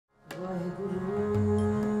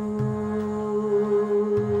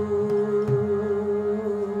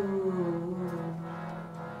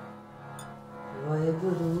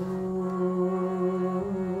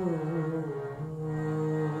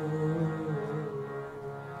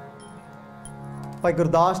भाई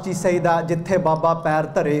Gurdas ji say that जिथे बाबा पैर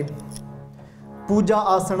धरे पूजा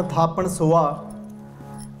आसन थापन सोआ.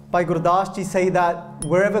 Bhai Gurdas ji say that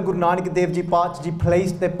wherever Guru Nanak Dev Ji Ji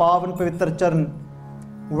placed their pavan pavitra charan,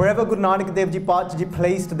 wherever Guru Nanak Dev Ji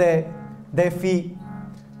placed their feet,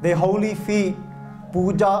 their holy feet,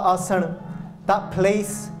 puja asan, that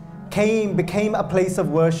place became a place of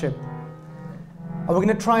worship. And we're going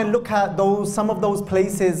to try and look at some of those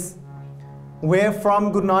places where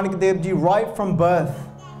from Guru Nanak Dev Ji, right from birth,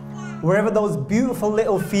 wherever those beautiful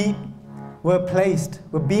little feet were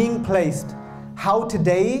being placed, how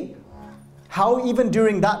today, how even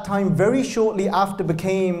during that time, very shortly after,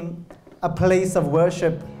 became a place of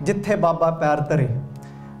worship. Jithe Baba Pair Dhare,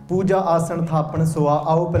 Puja Asan Thaapan Soaa.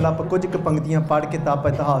 Aao ਪਹਿਲਾਂ ਆਪਾਂ ਕੁਝ ਕੁ ਪੰਕਤੀਆਂ ਪੜ੍ਹ ਕੇ ਤਾਂ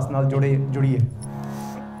ਆਪਾਂ ਇਤਿਹਾਸ ਨਾਲ ਜੁੜੀਏ.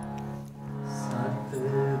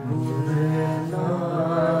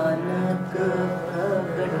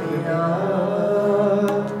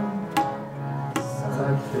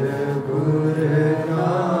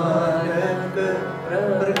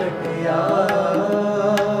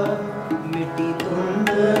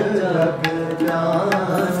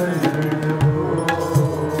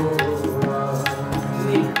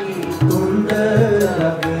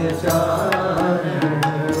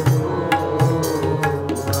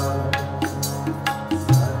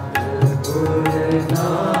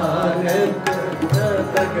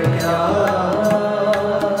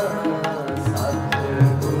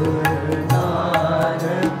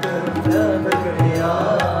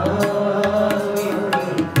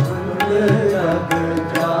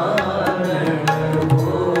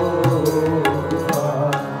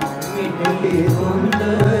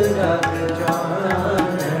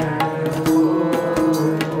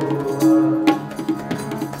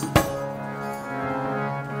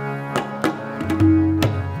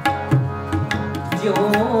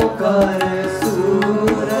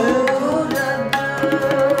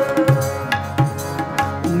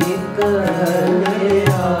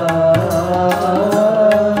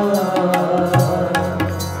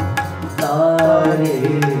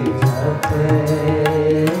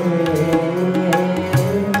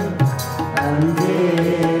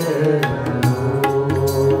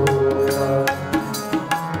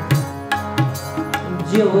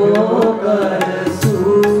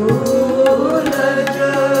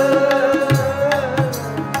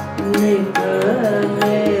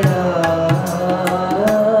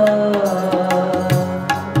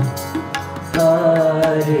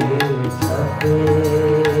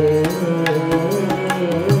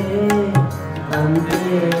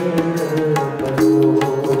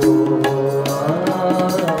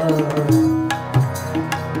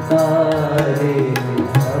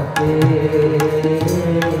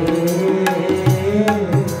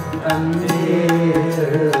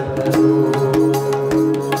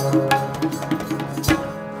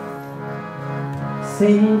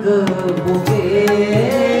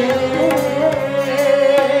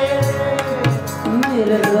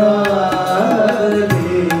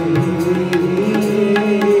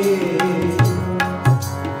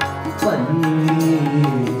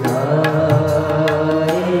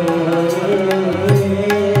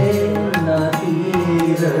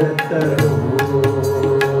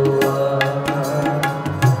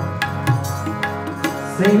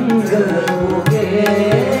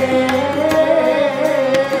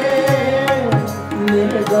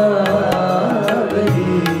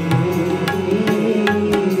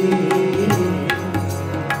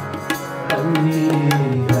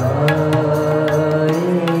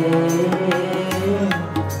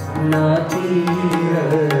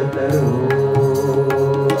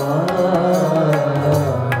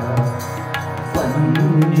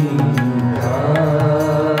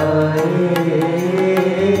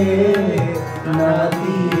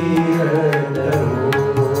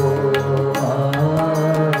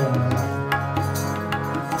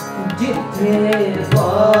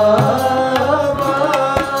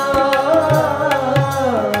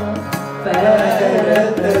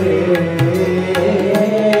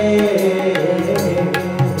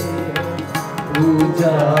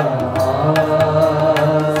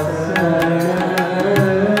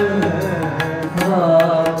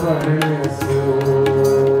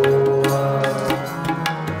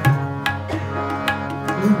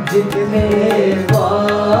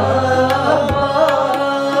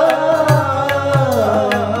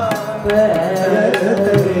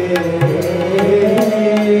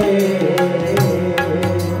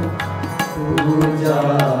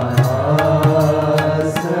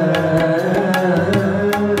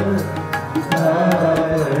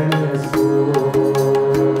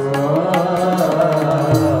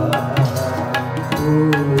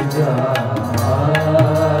 Poojaa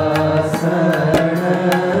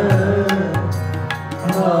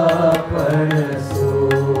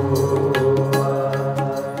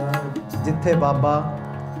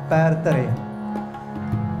पैर धरे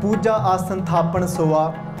पूजा आसन थापन सोआ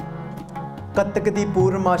कत्तक दी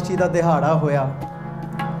पूर्णमाशी दा दिहाड़ा होया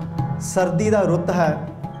सर्दी दा रुत है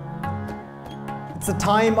it's a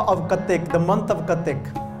time of Katik, the month of Katik,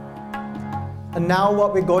 and now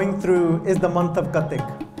what we're going through is the month of Katik.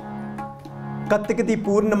 Katik di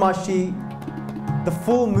Purnamashi, the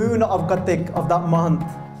full moon of Katik of that month.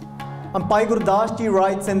 And Bhai Gurdas Ji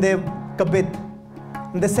writes in their Kabit,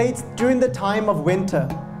 and they say it's during the time of winter.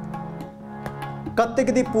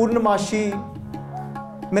 Katik di Purnamashi,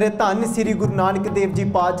 mere Dhan Sri Guru Nanak Dev Ji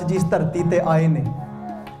Paach Ji is dharti te aaye ne.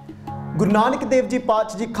 Guru Nanak Dev Ji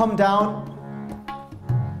Paach Ji come down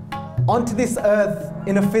onto this earth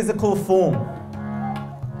in a physical form.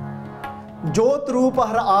 Jot Roop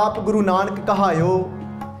Har Aap Guru Nanak Kahayo,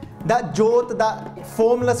 that Jot, that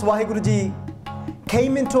formless Vaheguru Ji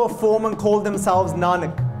came into a form and called themselves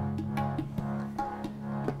Nanak.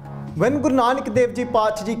 When Guru Nanak Dev Ji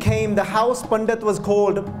Paach Ji came, the house Pandit was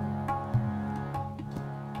called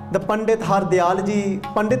the Pandit Har Dayal Ji.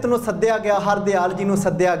 Pandit nu saddya gaya, Har Dayal Ji nu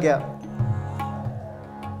saddya gaya.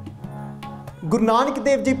 Guru Nanak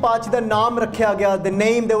Dev Ji Paach da naam rakhya gaya, the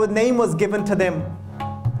name was given to them.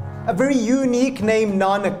 A very unique name,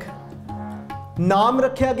 Nanak. Naam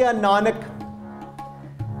rakhya gaya Nanak.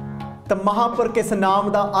 The Mahapurkh is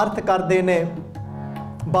naam da arth karde ne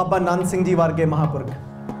Baba Nand Singh Ji varge Mahapurkh.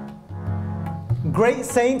 Great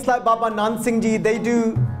saints like Baba Nand Singh Ji, they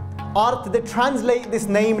do arth, they translate this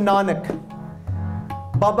name Nanak.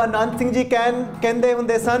 Baba Nand Singh Ji kende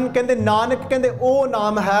hunde san, kende Nanak kende o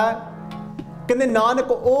naam hai. ਕਹਿੰਦੇ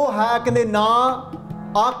ਨਾਨਕ ਉਹ ਹੈ ਕਹਿੰਦੇ ਨਾ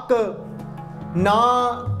ਅੱਕ ਨਾ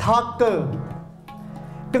ਥੱਕ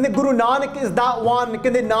ਕਹਿੰਦੇ Guru Nanak is that one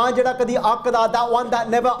ਕਹਿੰਦੇ ਨਾ ਜਿਹੜਾ ਕਦੀ ਅੱਕਦਾ that one that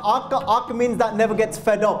never ਅੱਕ means that never gets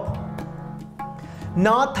fed up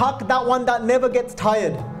ਨਾ ਥੱਕ that one that never gets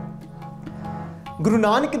tired Guru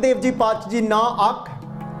Nanak Dev Ji Paach Ji na ਅੱਕ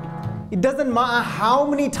it doesn't matter how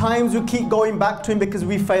many times we keep going back to him because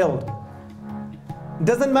we failed it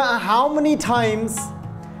doesn't matter how many times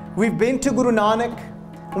we've been to Guru Nanak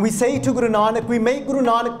and we say to Guru Nanak, we make Guru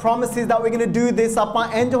Nanak promises that we're going to do this, aapa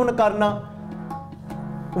enj hun karna.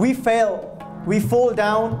 We fail, we fall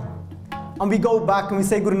down and we go back and we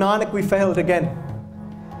say Guru Nanak, we failed again.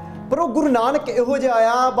 But oh Guru Nanak eho jiha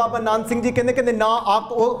aaya, Baba Nand Singh Ji kende na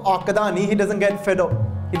aakda nahi, he doesn't get fed up.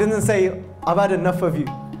 He doesn't say, I've had enough of you.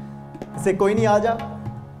 He say, koi nahi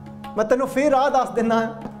aaja, main tenu fir raah das dena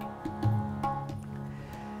hai.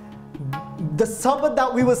 The shabad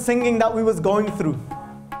that we were singing, that we was going through.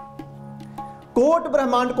 Kot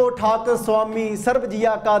Brahmand ko Thakar Swami, Sarv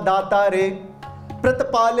Jiya ka Data re,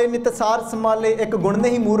 Pratpale Nitasar Samale, ek gun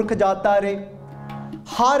nahi Murkh jata re,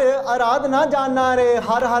 Har Aradhana jana re,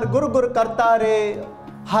 Har Har Gur Gur karta re,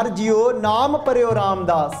 Har Jio Naam Paryo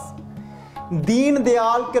Ramdas, Deen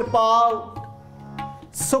Dayal Kirpal,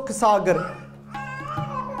 Sukh Sagar,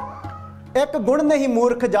 ek gun nahi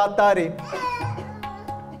Murkh jata re.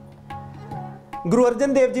 Guru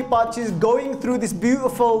Arjan Dev Ji Paach is going through these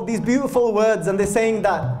beautiful words and they're saying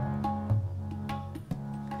that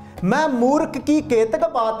Main Murkh ki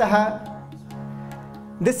ketak baat hai.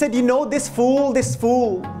 They said, you know, this fool, this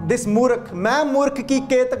Murkh, Main Murkh ki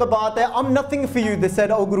ketak baat hai. I'm nothing for you, they said,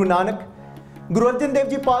 oh Guru Nanak. Guru Arjan Dev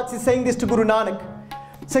Ji Paach is saying this to Guru Nanak,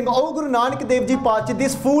 saying, oh Guru Nanak Dev Ji Paach,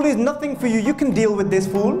 this fool is nothing for you, you can deal with this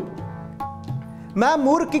fool. मैं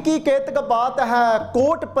मूर्ख की केतक बात है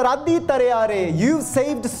coat पराधी तरिया रे you've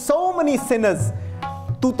saved so many sinners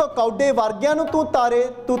तू तो कौडे वर्गियां नु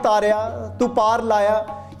तू पार लाया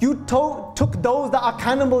you took those that are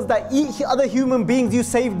cannibals that eat other human beings you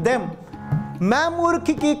saved them मैं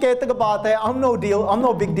मूर्ख की केतक बात है I'm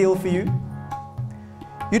no big deal for you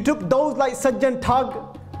you took those like Sajjan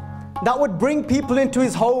Thug that would bring people into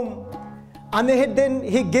his home and then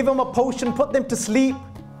he'd give them a potion, put them to sleep.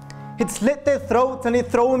 He'd slit their throats and he'd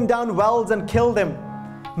throw them down wells and kill them.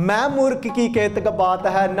 Main murkh ki ketak baat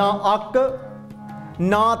hai na ak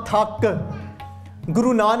na thak.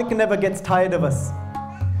 Guru Nanak never gets tired of us.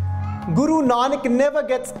 Guru Nanak never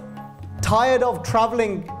gets tired of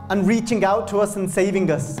traveling and reaching out to us and saving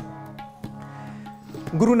us.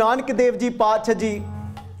 Guru Nanak Dev Ji Paach Ji,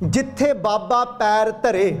 jithai baabaa pair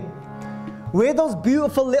dhare, where those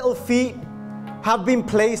beautiful little feet have been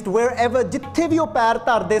placed, wherever jithe vi oh pair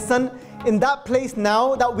dharde san, in that place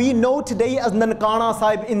now that we know today as Nankana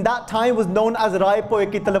Sahib, in that time was known as Rai Poe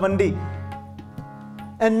ki Talwandi.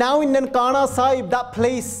 And now in Nankana Sahib, that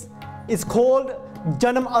place is called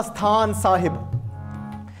Janam Asthan Sahib.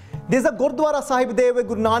 There's a Gurdwara Sahib there where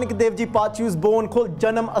Guru Nanak Dev Ji Paach was born, called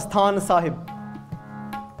Janam Asthan Sahib.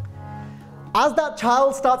 As that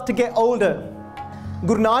child starts to get older,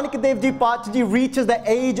 Guru Nanak Dev Ji Pacha Ji reaches the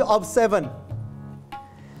age of 7.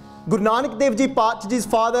 Guru Nanak Dev Ji Pacha Ji's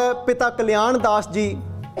father, Pita Kalyan Das Ji,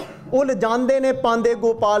 ਉਹ ਲਿਜਾਂਦੇ ਨੇ ਪਾਂਦੇ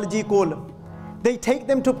ਗੋਪਾਲ ਜੀ ਕੋਲ. They take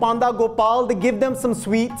them to Panda Gopal, they give them some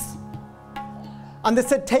sweets. And they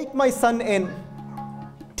said, take my son in,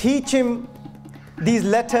 teach him these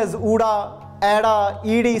letters, Uda, Ada,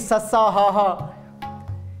 Idi, Sassa, Haha.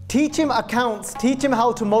 Teach him accounts, teach him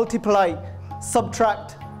how to multiply,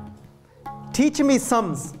 subtract. Teach him his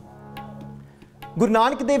sums. Guru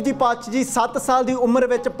Nanak Dev Ji Pacha Ji 7 ਸਾਲ ਦੀ ਉਮਰ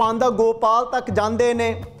ਵਿੱਚ ਪਾਂਦਾ ਗੋਪਾਲ ਤੱਕ ਜਾਂਦੇ ਨੇ.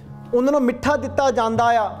 ਉਹਨਾਂ ਨੂੰ ਮਿੱਠਾ ਦਿੱਤਾ ਜਾਂਦਾ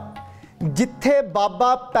ਆ. ਜਿੱਥੇ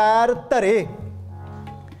ਬਾਬਾ ਪੈਰ ਧਰੇ,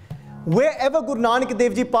 wherever Guru Nanak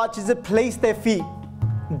Dev Ji Pacha Ji placed their feet.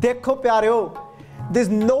 Dekho pyareo, there's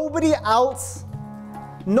nobody else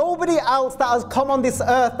that has come on this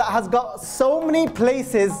earth that has got so many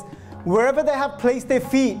places wherever they have placed their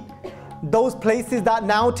feet, those places that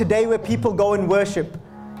now today where people go and worship.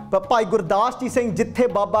 But Bhai Gurdas Ji saying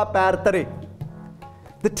jithe baba pair tare.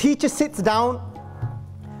 The teacher sits down,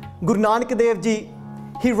 Guru Nanak Dev Ji,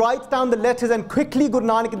 he writes down the letters, and quickly Guru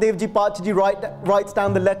Nanak Dev Ji Pacha Ji writes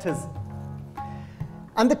down the letters.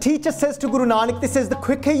 And the teacher says to Guru Nanak, this is the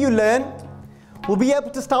quicker you learn, we'll be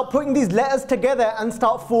able to start putting these letters together and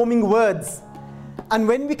start forming words. And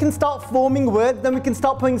when we can start forming words, then we can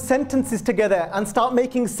start putting sentences together and start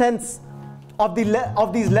making sense of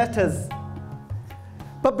these letters.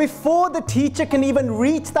 But before the teacher can even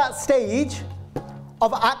reach that stage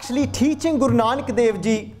of actually teaching Guru Nanak Dev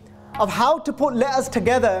Ji of how to put letters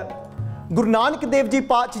together, Guru Nanak Dev Ji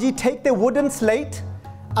Pacha Ji take their wooden slate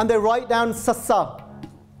and they write down Sassa,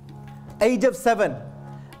 age of 7.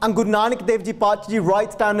 And Guru Nanak Dev Ji Pacha Ji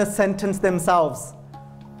writes down a sentence themselves.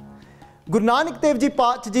 Guru Nanak Dev Ji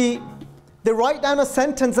Pacha Ji, they write down a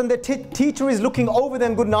sentence and the teacher is looking over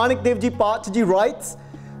them. Guru Nanak Dev Ji Pacha Ji writes,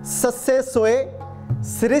 Sasse soe,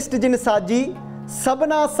 Srist jin saji,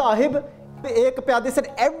 Sabna Sahib, ek pyade. They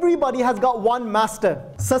said everybody has got one master.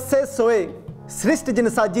 Sasse soe, Srist jin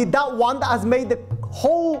saji, that one that has made the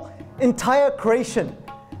whole entire creation.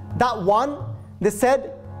 That one, they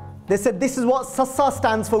said this is what Sassa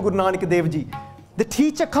stands for, Guru Nanak Dev Ji. The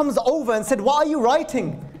teacher comes over and said, what are you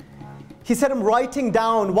writing? He said, I'm writing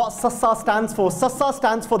down what Sassa stands for. Sassa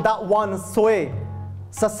stands for that one, Soe,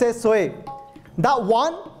 Sasse Soe. That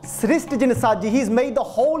one, Srist Jin Saji, he's made the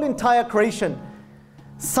whole entire creation.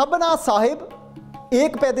 Sabna Sahib,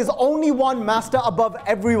 Ek Pe, there's only one master above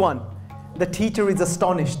everyone. The teacher is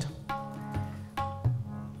astonished.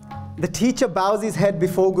 The teacher bows his head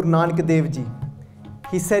before Guru Nanak Dev Ji.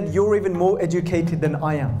 He said, you're even more educated than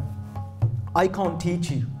I am. I can't teach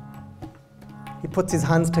you. He puts his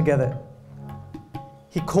hands together.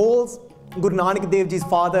 He calls Guru Nanak Dev Ji's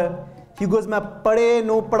father. He goes, "Main pade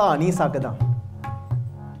no padha nahi sakda."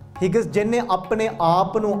 He goes, "Jinne apne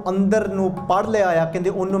aap nu andar nu pad liya ya,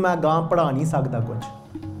 kehndi onnu main gaah padha nahi sakda kuch."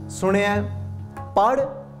 Sunaya, pad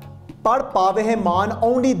paave hai maan.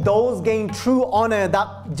 Only those gain true honor that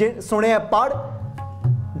sunaya pad,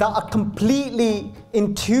 that are completely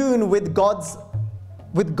in tune with God's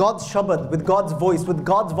shabad, with God's voice, with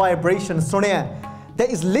God's vibration. Sunaya, that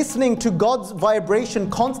is listening to God's vibration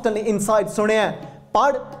constantly inside. Sunaya,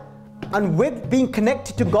 pad, and with being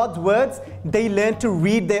connected to God's words, they learn to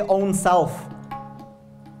read their own self.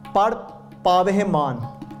 Pad paave hai maan.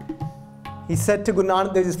 He said to Guru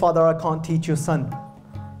Nanak Dev Ji's father, I can't teach your son.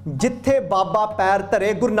 Jithe Baba Pair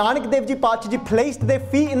Tare, Guru Nanak Dev Ji Pacha Ji placed their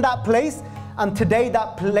feet in that place, and today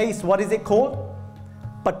that place, what is it called?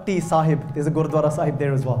 Patti Sahib. There's a Gurdwara Sahib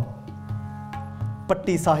there as well.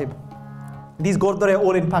 Patti Sahib. These Gurdwara are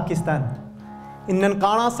all in Pakistan. In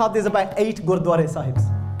Nankana Sahib, there's about 8 Gurdwara Sahibs.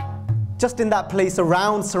 Just in that place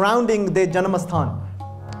surrounding their Janamasthan.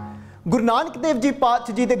 Guru Nanak Dev Ji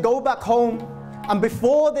Pacha Ji, they go back home, and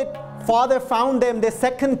before their father found them, their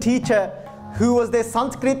second teacher, who was their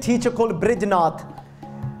Sanskrit teacher called Brijnath.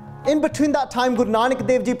 In between that time, Guru Nanak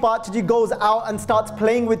Dev Ji Pacha Ji goes out and starts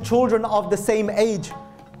playing with children of the same age.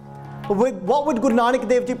 What would Guru Nanak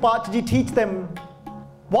Dev Ji Pacha Ji teach them?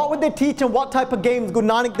 What would they teach them? What type of games? Guru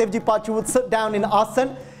Nanak Dev Ji Pacha Ji would sit down in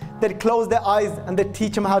aasan, they'd close their eyes and they'd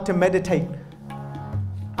teach them how to meditate.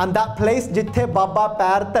 And that place, jithe Baba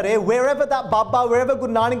Pair Tare, wherever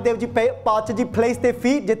Guru Nanak Dev Ji Pacha Ji placed their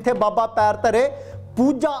feet, jithe Baba Pair Tare,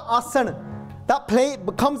 poojaa aasan, that place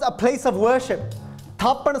becomes a place of worship.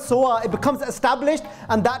 Thaapan, soaa, it becomes established,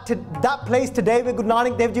 and that place today where Guru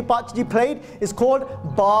Nanak Dev Ji Pacha Ji played is called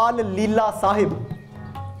Baljit Sahib.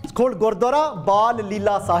 It's called Gurdwara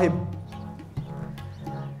Baljit Sahib.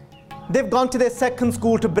 They've gone to their second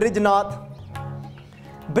school, to Brijnath.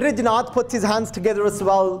 Brijnath puts his hands together as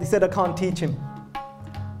well. He said, I can't teach him.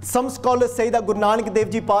 Some scholars say that Guru Nanak Dev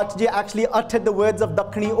Ji Pacha Ji actually uttered the words of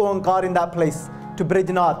Dakhani Oankar in that place to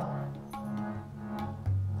Brijnath.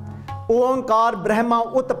 Oankar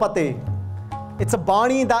Brahma Utpate. It's a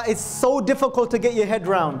Bani that is so difficult to get your head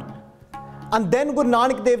round. And then Guru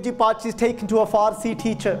Nanak Dev Ji Pacha is taken to a Farsi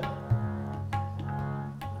teacher.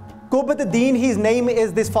 Kubat-Deen, his name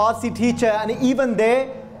is this Farsi teacher, and even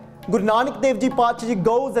there, Guru Nanak Dev Ji Pacha Ji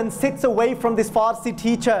goes and sits away from this Farsi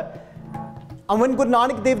teacher. And when Guru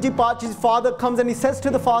Nanak Dev Ji Pacha's father comes and he says to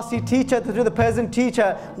the Farsi teacher, to the Persian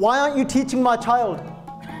teacher, why aren't you teaching my child?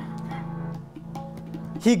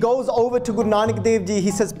 He goes over to Guru Nanak Dev Ji, he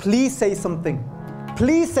says, please say something.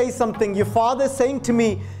 Please say something. Your father's saying to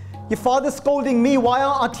me, your father's scolding me, why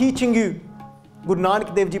aren't I teaching you? Guru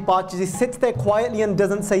Nanak Dev Ji Pacha Ji sits there quietly and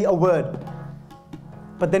doesn't say a word.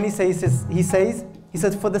 But then he says,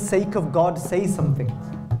 for the sake of God, say something.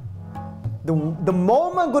 The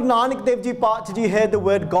moment Guru Nanak Dev Ji Pacha Ji heard the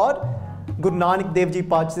word God, Guru Nanak Dev Ji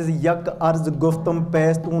Pacha says, Yak arz guftum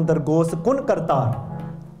pestun dargos kun kartar.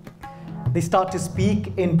 They start to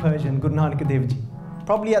speak in Persian, Guru Nanak Dev Ji.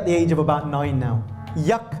 Probably at the age of about 9 now.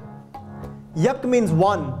 Yak. Yak means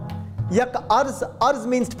one. Yak arz. Arz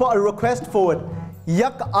means to put a request forward.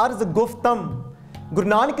 Yak arz guftam. Guru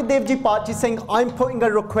Nanak Dev Ji Pacha is saying, I'm putting a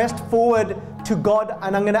request forward to God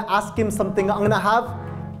and I'm going to ask him something. I'm going to have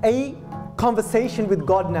a conversation with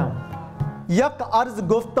God now. Yak arz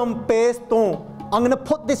guftam peston. I'm going to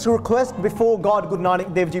put this request before God, Guru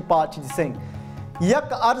Nanak Dev Ji Pacha is saying. Yak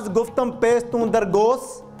arz guftam peston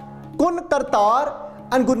dargos kun kartar.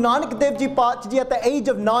 And Guru Nanak Dev Ji Pacha Ji at the age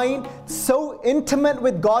of 9, so intimate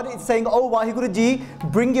with God, is saying, oh Waheguru Ji,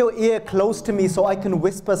 bring your ear close to me so I can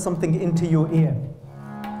whisper something into your ear.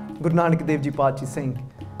 Guru Nanak Dev Ji Pacha is saying,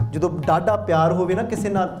 jadon dada pyar hove na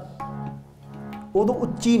kise naal, udo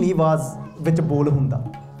uchchi nahi awaaz vich bol hunda.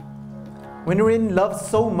 When you're in love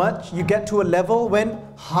so much, you get to a level when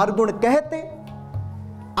har gun kehte,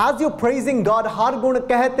 as you're praising God, har gun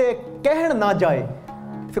kehte kehn na jaye,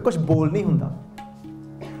 fir kuch bol nahi hunda.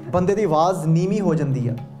 Bande di awaaz neemi ho jandi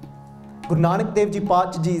hai. Guru Nanak Dev Ji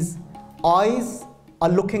Pacha Ji's eyes are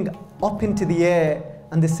looking up into the air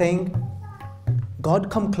and they're saying,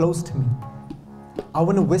 God, come close to me. I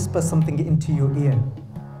want to whisper something into your ear.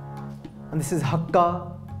 And this is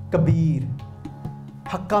Hakka Kabir.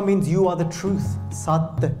 Hakka means you are the truth,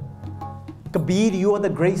 Sat. Kabir, you are the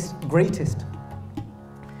greatest.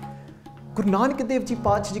 Guru Nanak Dev Ji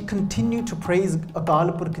Pacha Ji continued to praise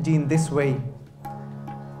Akal Purkh Ji in this way.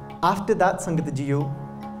 After that, Sangat Jiyo,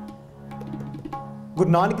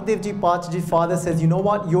 Guru Nanak Dev Ji Pacha Ji's father says, you know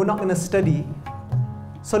what, you're not going to study,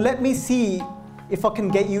 so let me see if I can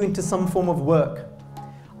get you into some form of work.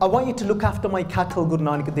 I want you to look after my cattle, Guru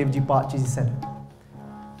Nanak Dev Ji Pacha Ji said.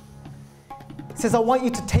 He says, I want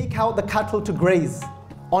you to take out the cattle to graze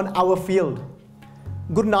on our field.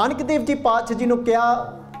 Guru Nanak Dev Ji Pacha Ji no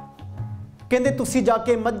kya, kende tusi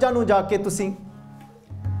jaake majjah nu jaake tusi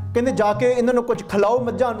ਕਹਿੰਦੇ ਜਾ ਕੇ ਇਹਨਾਂ ਨੂੰ ਕੁਝ ਖਿਲਾਓ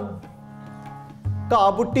ਮੱਝਾਂ ਨੂੰ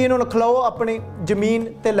ਘਾਹ ਬੁੱਟੀ ਇਹਨਾਂ ਨੂੰ ਖਿਲਾਓ ਆਪਣੀ ਜ਼ਮੀਨ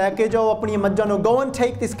ਤੇ ਲੈ ਕੇ ਜਾਓ ਆਪਣੀਆਂ ਮੱਝਾਂ ਨੂੰ go and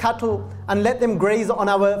take this cattle and let them graze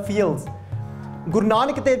on our fields. Guru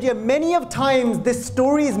Nanak Dev Ji, many of times this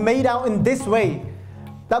story is made out in this way,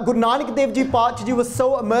 that Guru Nanak Dev Ji Pacha Ji was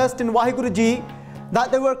so immersed in Waheguru Ji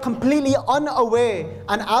that they were completely unaware,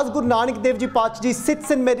 and as Guru Nanak Dev Ji Pacha Ji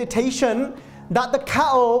sits in meditation, that the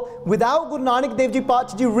cattle, without Guru Nanak Dev Ji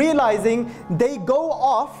Pacha Ji realizing, they go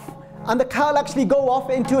off and the cattle actually go off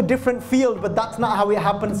into a different field, but that's not how it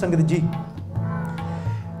happens, Sangat Ji.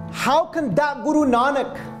 How can that Guru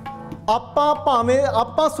Nanak,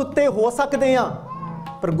 ਆਪਾਂ ਸੁੱਤੇ ਹੋ ਸਕਦੇ ਹਾਂ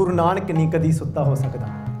ਪਰ Guru Nanak ਨਹੀਂ ਕਦੀ ਸੁੱਤਾ ਹੋ ਸਕਦਾ.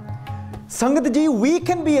 Sangat Ji, we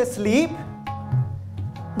can be asleep,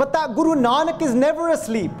 but that Guru Nanak is never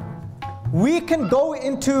asleep. We can go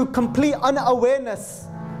into complete unawareness.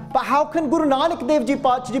 But how can Guru Nanak Dev Ji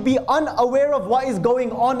Pacha Ji be unaware of what is going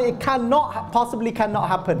on? It possibly cannot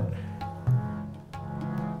happen.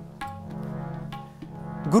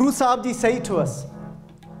 Guru Sahib Ji say to us,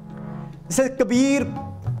 he says, Kabir,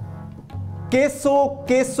 keso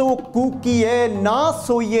kukiye na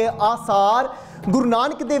soye asar. Guru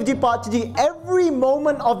Nanak Dev Ji Pacha Ji, every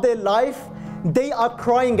moment of their life, they are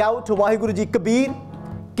crying out to Waheguru Ji, Kabir,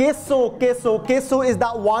 Keso is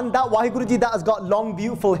that one, that Waheguru Ji that has got long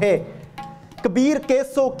beautiful hair. Kabir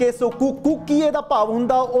keso kukiye da bhav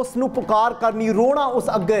hunda us nu pukar karni, rona us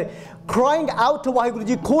agge, crying out to Waheguru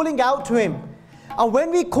Ji, calling out to him. And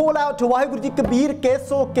when we call out to Waheguru Ji, Kabir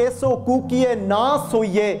keso kukiye na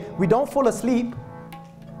soye, we don't fall asleep.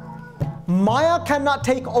 Maya cannot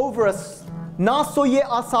take over us. Na soye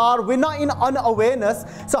asar, we're not in unawareness.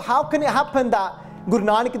 So how can it happen that Guru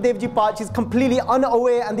Nanak Dev Ji Paatshah is completely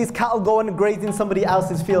unaware and these cattle go and graze in somebody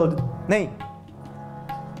else's field. Nahi.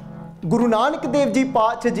 Guru Nanak Dev Ji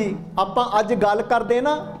Paatshah ji, aapa aj gal karde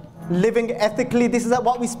na, living ethically, this is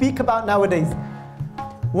what we speak about nowadays.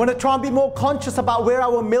 We want to try and be more conscious about where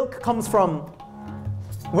our milk comes from.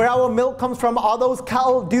 Where our milk comes from, are those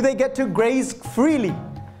cattle, do they get to graze freely?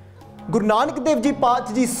 Guru Nanak Dev Ji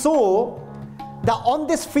Paatshah ji saw that on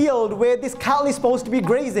this field where this cattle is supposed to be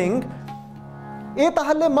grazing, ਇਹ ਤਾਂ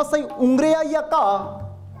ਹਲੇ ਮਸਾਂ ਹੀ ਉਂਗਰਿਆ ਜਾਂ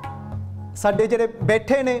ਘਾਹ ਸਾਡੇ ਜਿਹੜੇ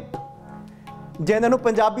ਬੈਠੇ ਨੇ ਜਿਹਨਾਂ ਨੂੰ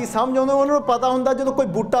ਪੰਜਾਬੀ ਸਮਝ ਆਉਂਦੇ ਉਹਨਾਂ ਨੂੰ ਪਤਾ ਹੁੰਦਾ ਜਦੋਂ ਕੋਈ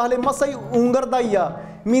ਬੂਟਾ ਹਲੇ ਮਸਾਂ ਹੀ ਉਂਗਰਦਾ ਹੀ ਆ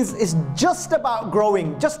means it's just about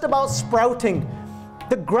growing, just about sprouting.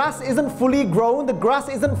 The grass isn't fully grown, the grass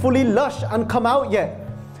isn't fully lush and come out yet.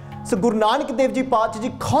 So Guru Nanak Dev Ji Paatshah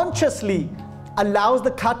ji consciously allows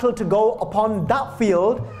the cattle to go upon that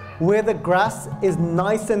field where the grass is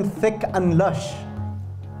nice and thick and lush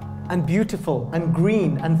and beautiful and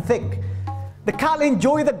green and thick. The cattle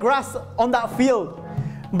enjoy the grass on that field.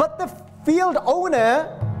 But the field owner,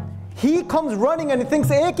 he comes running and he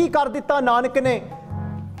thinks, "Eh ki kar ditta Nanak ne?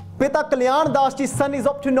 Pita Kalyan Das ji's son is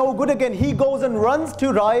up to no good again." He goes and runs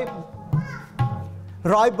to Rai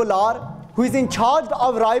Bular, who is in charge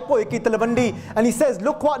of Rai Poi ki Talwandi, and he says,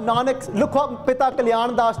 look what Pita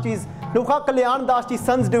Kalyan Das ji's, look what Kalyan Das ji's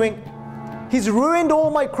son's doing. He's ruined all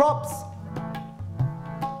my crops.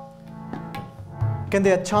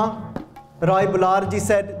 Kende acha? Rai Bular ji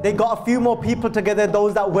said, they got a few more people together,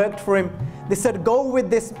 those that worked for him. They said, go with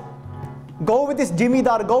this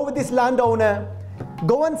jimidar, go with this landowner,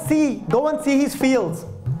 go and see his fields.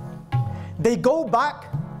 They go back,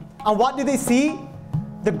 and what do they see?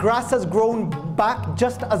 The grass has grown back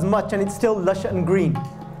just as much and it's still lush and green.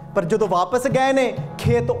 But ਜਦੋਂ ਵਾਪਸ ਗਏ ਨੇ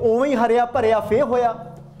ਖੇਤ ਉਵੇਂ ਹੀ ਹਰਿਆ ਭਰਿਆ ਫੇਰ ਹੋਇਆ.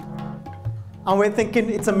 And we're thinking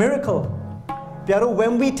it's a miracle. ਪਿਆਰੋ,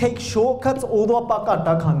 when we take shortcuts ਉਦੋਂ ਆਪਾਂ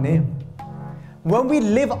ਘਾਟਾ ਖਾਂਦੇ ਹਾਂ. When we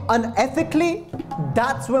live unethically,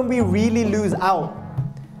 that's when we really lose out.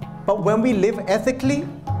 But when we live ethically,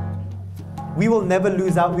 we will never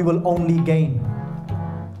lose out, we will only gain.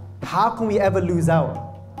 How can we ever lose out?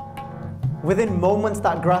 Within moments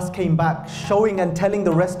that grass came back, showing and telling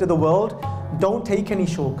the rest of the world, don't take any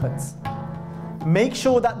shortcuts. Make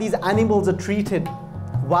sure that these animals are treated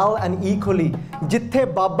well and equally. Jithai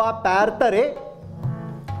baabaa pair dhare,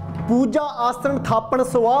 poojaa, aasan, thaapan,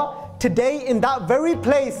 soaa. Today, in that very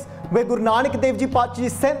place where Guru Nanak Dev Ji Paatshah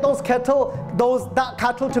sent those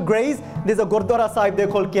cattle to graze, there's a Gurdwara Sahib there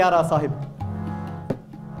called Nankana Sahib.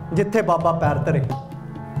 Jithai baabaa pair dhare.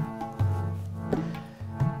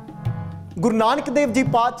 Guru Nanak Dev Ji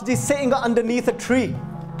Paatshah sitting underneath a tree,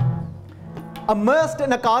 immersed in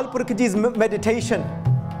Akal Purkh Ji's meditation.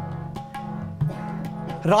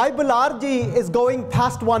 Rai Bular Ji is going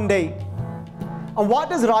past one day. And what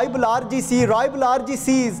does Rai Bular Ji see? Rai Bular Ji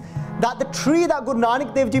sees that the tree that Guru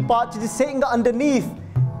Nanak Dev Ji Paatshah is sitting underneath,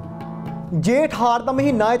 Jeth Har da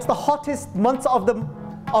Mahina, it's the hottest months of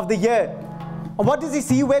the year. And what does he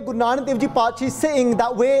see? Where Guru Nanak Dev Ji Paatshah is sitting,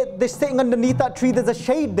 that where they're sitting underneath that tree, there's a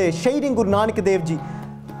shade there, shading Guru Nanak Dev Ji.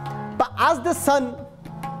 But as the sun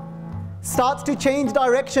starts to change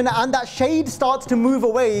direction and that shade starts to move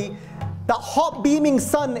away, that hot beaming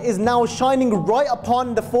sun is now shining right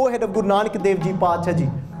upon the forehead of Guru Nanak Dev Ji Paatshah Ji.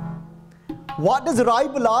 What does Rai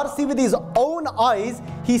Bular see with his own eyes?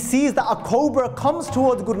 He sees that a cobra comes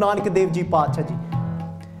towards Guru Nanak Dev Ji Paatshah Ji.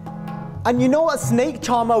 And you know, a snake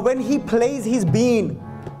charmer, when he plays his bean,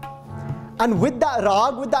 and with that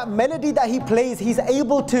rag, with that melody that he plays, he's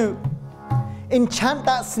able to enchant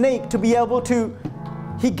that snake to be able to,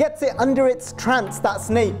 he gets it under its trance, that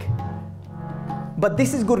snake. But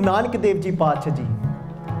this is Guru Nanak Dev Ji Paatshah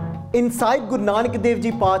Ji. Inside Guru Nanak Dev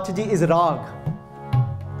Ji Paatshah Ji is rag.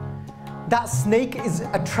 That snake is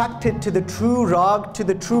attracted to the true rag, to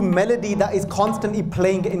the true melody that is constantly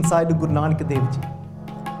playing inside of Guru Nanak Dev Ji.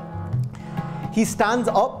 He stands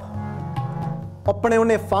up, apne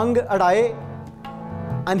une fang adaye,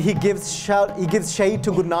 and he gives shade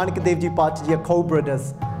to Guru Nanak Dev Ji Paatshah Ji, a cobra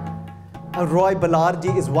does. And Rai Bular Ji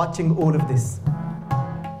is watching all of this.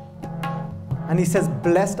 And he says,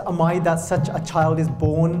 blessed am I that such a child is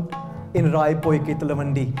born in Rai Poi ki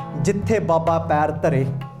Talwandi. Jithai baabaa pair dhare.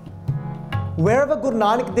 Wherever Guru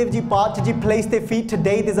Nanak Dev Ji Paatshah Ji placed their feet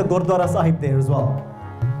today, there's a Gurdwara Sahib there as well,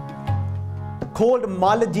 called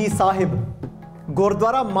Baljit Singh.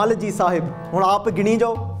 Gurdwara Baljit Sahib. Hun aap gini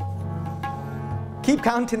jao. Keep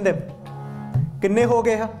counting them. Kinne ho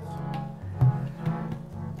gaye?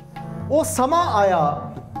 Oh sama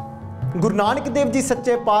aaya. Guru Nanak Dev Ji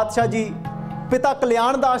Sache Paatshah Ji, Pita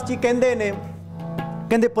Kalyan Das Ji kende ne,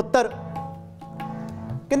 kende puttar,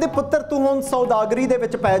 कहते पुत्र तू हुण सौदागरी दे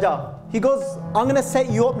विच पै जा. He goes, I'm going to set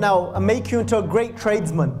you up now and make you into a great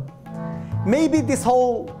tradesman. Maybe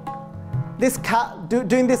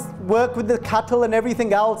doing this work with the cattle and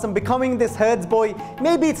everything else and becoming this herds boy,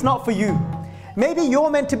 maybe it's not for you. Maybe you're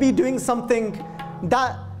meant to be doing something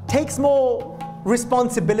that takes more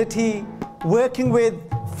responsibility, working with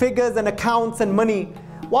figures and accounts and money.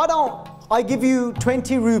 Why don't I give you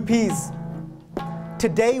 20 rupees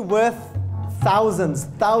today worth thousands,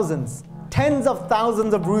 tens of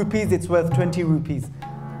thousands of rupees, it's worth 20 rupees.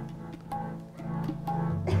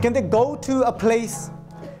 Can they go to a place,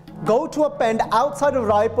 go to a pend outside of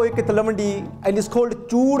Raipur, Kitalamandi, and it's called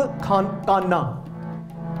Chudkana.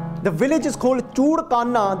 The village is called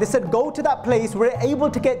Chudkana. They said go to that place, we're able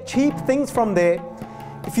to get cheap things from there.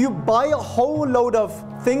 If you buy a whole load of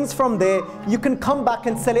things from there, you can come back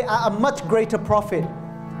and sell it at a much greater profit.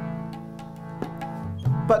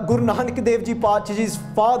 But Guru Nanak Dev Ji Pachaji's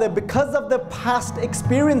father, because of the past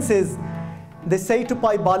experiences, they say to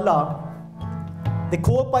Pai Bala, they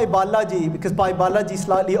call Pai Balaji, because Pai Balaji is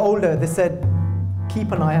slightly older, they said,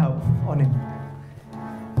 keep an eye out on him.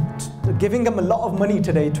 They're giving him a lot of money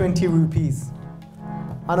today, 20 rupees.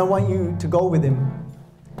 And I want you to go with him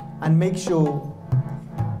and make sure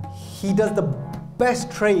he does the best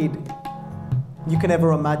trade you can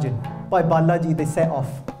ever imagine. Pai Balaji, they set off.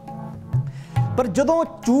 पर जदों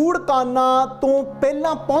चूड़काना तो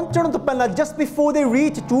पहला पहुंचण तो पहला, just before they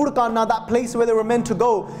reach चूड़काना, that place where they were meant to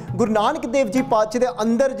go, Guru Nanak Dev Ji पातशाह दे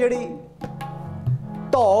अंदर जेड़ी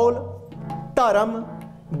तौल, धर्म,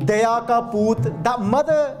 दया का पूत, that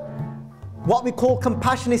mother, what we call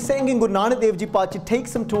compassion, is saying in Guru Nanak Dev Ji पातशाह,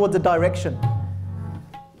 takes him towards a direction.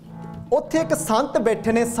 उत्थे एक संत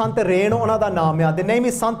बैठे ने, संत रेण उन्हां दा नाम है, the name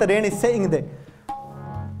is Sant Renu, is sitting there,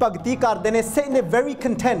 भगती करदे ने, sitting there very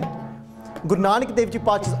content. Guru Nanak Dev Ji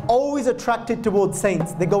Pachaji is always attracted towards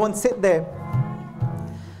saints. They go and sit there.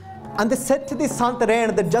 And they said to this Sant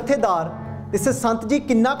Rain, the Jathedar, they said, Sant Ji,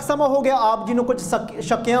 kinna ka sama ho gaya aap ji nu kuch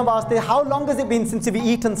shakyan vaste? How long has it been since you've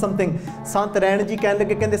eaten something? Sant Rain Ji kehne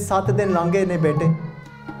lage, kehde 7 din lange ne bete.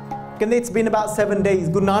 Kehde it's been about 7 days.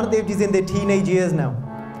 Guru Nanak Dev Ji is in their teenage years now.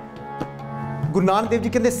 Guru Nanak Dev Ji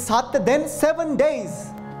kehde 7 din, 7 days.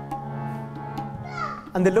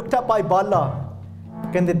 And they looked up by Bala.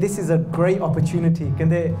 Kehde this is a great opportunity.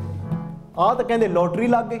 Kehde aad kehde lottery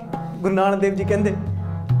lag gayi. Guru Nanak Dev Ji kehde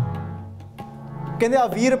ਕਹਿੰਦੇ ਆ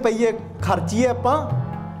 20 ਰੁਪਏ ਖਰਚੀਏ ਆਪਾਂ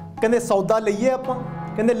ਕਹਿੰਦੇ ਸੌਦਾ ਲਈਏ ਆਪਾਂ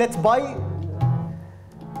ਕਹਿੰਦੇ let's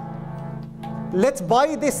buy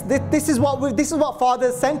this is what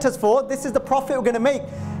father sent us for, this is the profit we're going to make.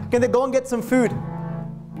 ਕਹਿੰਦੇ go and get some food.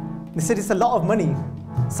 They said it's a lot of money.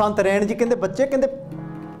 ਸੰਤ ਰੈਣ ਜੀ ਕਹਿੰਦੇ ਬੱਚੇ ਕਹਿੰਦੇ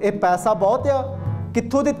ਇਹ ਪੈਸਾ ਬਹੁਤ ਆ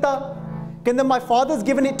ਕਿੱਥੋਂ ਦਿੱਤਾ ਕਹਿੰਦੇ my father's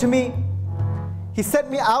given it to me. He sent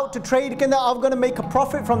me out to trade. Kende, I'm going to make a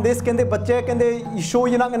profit from this. Kende, bache, kende, you sure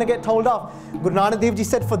you're not going to get told off? Guru Nanak Dev Ji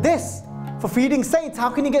said, for this, for feeding saints, how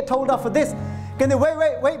can you get told off for this? Kende,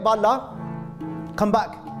 wait, Bala, come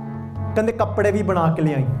back. Kende, kapde bhi bana ke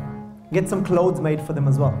liye aayi. Get some clothes made for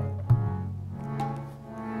them as well.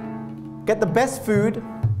 Get the best food,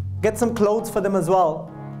 get some clothes for them as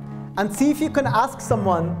well, and see if you can ask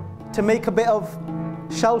someone to make a bit of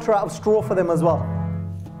shelter out of straw for them as well.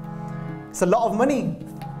 It's a lot of money,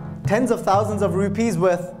 tens of thousands of rupees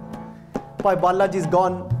worth. Bhai Balaji's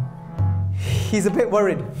gone. He's a bit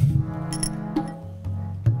worried.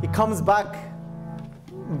 He comes back.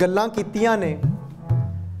 Gallan kitiyan ne.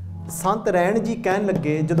 Sant Rain ji kehn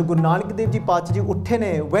lage, jadon Guru Nanak Dev Ji Pachaji uthe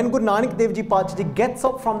ne, when Guru Nanak Dev Ji Pachaji gets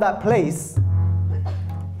up from that place,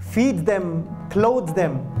 feeds them, clothes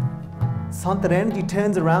them, Sant Rain ji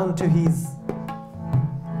turns around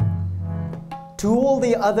to all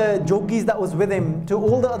the other jogis that was with him, to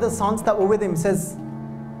all the other sants that were with him, says,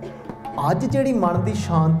 "Aaj jehdi man di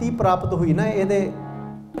shanti prapt hui na, ehde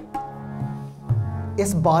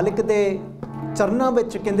is balik de charna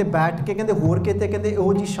vich kehde baith ke kehde hor kete kehde eho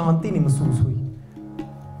ji shanti nahi mehsoos hui."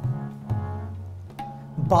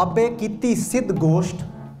 Baabe kiti siddh gosht.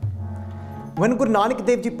 When Guru Nanak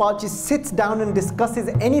Dev Ji Pachaji sits down and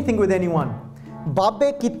discusses anything with anyone,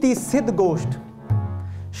 Baabe kiti siddh gosht.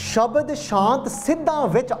 Shabad shant siddha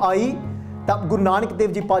vich aayi, that Guru Nanak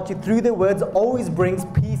Dev Ji Pachaji through their words always brings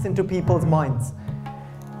peace into people's minds.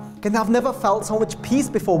 I've never felt so much peace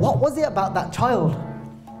before. What was it about that child?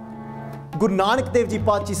 Guru Nanak Dev Ji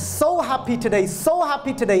Pachaji so happy today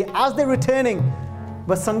as they're returning.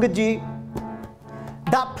 But Sangat Ji,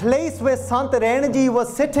 that place where Sant Rain Ji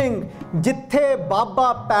was sitting, jithe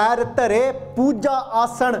baabaa pair dhare, poojaa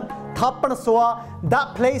aasan, thaapan soaa,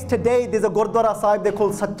 that place today, there's a Gurdwara Sahib they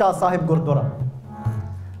call Sacha Sahib Gurdwara.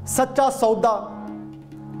 Sacha Sauda.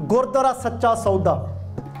 Gurdwara Sacha Sauda.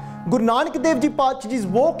 Guru Nanak Dev Ji Paatshah Ji is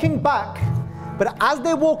walking back, but as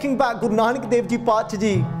they're walking back, Guru Nanak Dev Ji Paatshah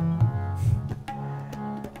Ji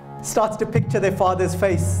starts to picture their father's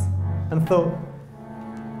face and thought,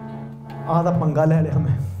 "Aada panga le liya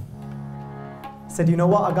main." Said, "You know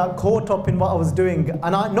what? I got caught up in what I was doing,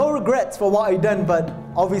 and I no regrets for what I done, but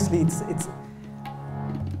obviously it's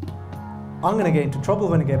I'm gonna get into trouble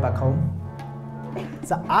when I get back home."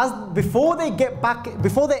 So as before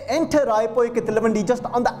they enter Raipoi ke Talwandi, just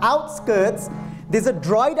on the outskirts, there's a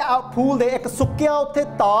dried out pool. There ek sukya utthe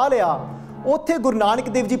taal a. Utthe Guru Nanak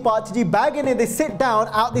Dev Ji Paatshah Ji beg in, they sit down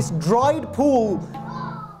at this dried pool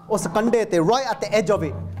us kande te, right at the edge of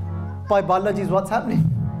it. Bhai Balaji, what's happening?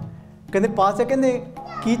 Kende paase kende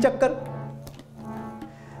ki chakkar?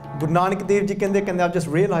 Guru Nanak Dev Ji kende I've just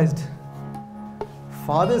realized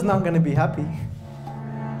father's not going to be happy.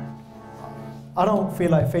 I don't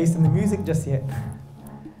feel like facing the music just yet.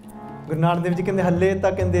 Guru Nanak Dev Ji kende halle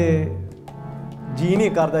tak kende ji nahi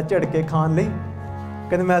karda ਝੜਕੇ ਖਾਣ ਲਈ.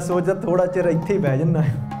 ਕਹਿੰਦੇ ਮੈਂ ਸੋਚਦਾ ਥੋੜਾ ਚਿਰ ਇੱਥੇ ਹੀ ਬਹਿ ਜੰਨਾ.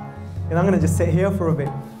 And I'm going to just sit here for a bit.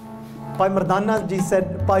 Bhai Mardana ji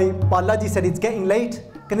said, Bhai Pala ji said, it's getting late.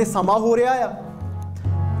 ਕਹਿੰਦੇ ਸਮਾਂ ਹੋ ਰਿਹਾ ਆ.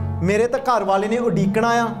 ਮੇਰੇ ਤਾਂ ਘਰ ਵਾਲੇ ਨੇ ਉਡੀਕਣਾ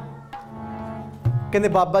ਆ. ਕਹਿੰਦੇ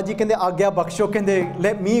ਬਾਬਾ ਜੀ ਕਹਿੰਦੇ ਆਗਿਆ ਬਖਸ਼ੋ. ਕਹਿੰਦੇ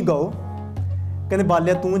let me go. ਕਹਿੰਦੇ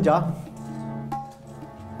ਬਾਲਿਆ ਤੂੰ ਜਾ.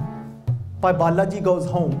 Bhai Balaji goes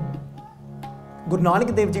home. Guru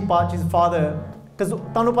Nanak Dev Ji Paatshah's father, because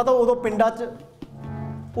ਤੁਹਾਨੂੰ ਪਤਾ ਉਦੋਂ ਪਿੰਡਾਂ 'ਚ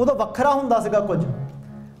ਉਦੋਂ ਵੱਖਰਾ ਹੁੰਦਾ ਸੀਗਾ ਕੁਝ.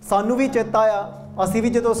 ਸਾਨੂੰ ਵੀ ਚੇਤਾ ਆ, ਅਸੀਂ ਵੀ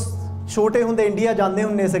ਜਦੋਂ ਛੋਟੇ ਹੁੰਦੇ ਇੰਡੀਆ ਜਾਂਦੇ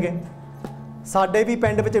ਹੁੰਦੇ ਸੀਗੇ, ਸਾਡੇ ਵੀ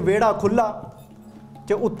ਪਿੰਡ ਵਿੱਚ ਵਿਹੜਾ ਖੁੱਲ੍ਹਾ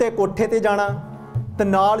ਤੇ ਉੱਤੇ ਕੋਠੇ ਤੇ ਜਾਣਾ ਤੇ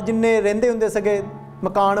ਨਾਲ ਜਿੰਨੇ ਰਹਿੰਦੇ ਹੁੰਦੇ ਸੀਗੇ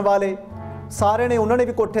ਮਕਾਨ ਵਾਲੇ ਸਾਰੇ ਨੇ ਉਹਨਾਂ ਨੇ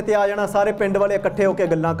ਵੀ ਕੋਠੇ ਤੇ ਆ ਜਾਣਾ. ਸਾਰੇ ਪਿੰਡ ਵਾਲੇ ਇਕੱਠੇ ਹੋ ਕੇ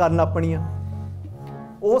ਗੱਲਾਂ ਕਰਨ ਆਪਣੀਆਂ.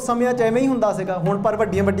 ਉਹ ਸਮਿਆਂ 'ਚ ਐਵੇਂ ਹੀ ਹੁੰਦਾ ਸੀਗਾ. ਹੁਣ ਪਰ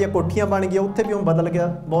ਵੱਡੀਆਂ ਵੱਡੀਆਂ ਕੋਠੀਆਂ ਬਣ ਗਈਆਂ, ਉੱਥੇ ਵੀ ਹੁਣ ਬਦਲ ਗਿਆ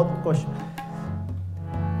ਬਹੁਤ ਕੁਛ.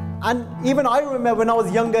 And even I remember when I was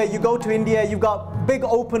younger, you go to India, you've got big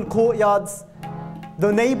open courtyards. The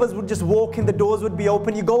neighbors would just walk in, the doors would be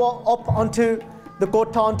open. You go up onto the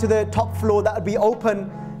kota, onto the top floor, that would be open.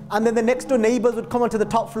 And then the next door neighbors would come onto the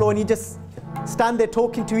top floor and you just stand there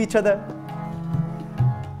talking to each other.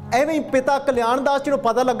 ਐਵੇਂ ਹੀ ਪਿਤਾ ਕਲਿਆਣ ਦਾਸ ਜੀ ਨੂੰ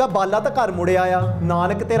ਪਤਾ ਲੱਗਾ ਬਾਲਾ ਤਾਂ ਘਰ ਮੁੜਿਆ ਆ,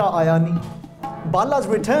 ਨਾਨਕ ਤੇਰਾ ਆਇਆ ਨਹੀਂ. Bala's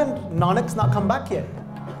returned, Nanak's not come back yet.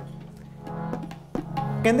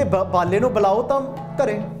 ਕਹਿੰਦੇ ਬਾਲੇ ਨੂੰ ਬੁਲਾਓ ਤਾਂ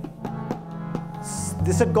ਘਰੇ.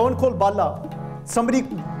 They said, go and call Bala. Somebody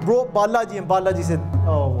brought Balaji and Balaji said,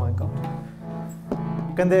 oh my God.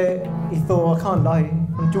 ਕਹਿੰਦੇ ਇਹ ਤਾਂ ਅੱਖਾਂ ਲਾਏ,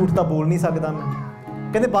 ਹੁਣ ਝੂਠ ਤਾਂ ਬੋਲ ਨਹੀਂ ਸਕਦਾ ਮੈਂ.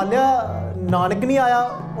 ਕਹਿੰਦੇ ਬਾਲਿਆ ਨਾਨਕ ਨਹੀਂ ਆਇਆ,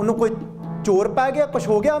 ਉਹਨੂੰ ਕੋਈ ਚੋਰ ਪੈ ਗਿਆ, ਕੁਛ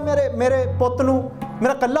ਹੋ ਗਿਆ ਮੇਰੇ ਪੁੱਤ ਨੂੰ,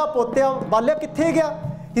 ਮੇਰਾ ਕੱਲਾ ਪੁੱਤ ਆ. ਬਾਲਿਆ ਕਿੱਥੇ ਗਿਆ?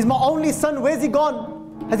 He's my only son, where's he gone?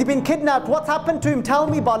 Has he been kidnapped? What's happened to him? Tell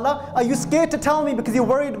me, Bala. Are you scared to tell me because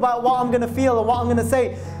you're worried about what I'm going to feel or what I'm going to say?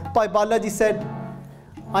 Bhai Balaji said,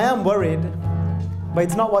 I am worried, but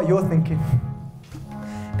it's not what you're thinking.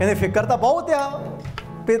 ਕਹਿੰਦੇ ਫਿਕਰ ਤਾਂ ਬਹੁਤ ਆ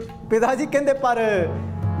ਪਿਤਾ ਜੀ. ਕਹਿੰਦੇ ਪਰ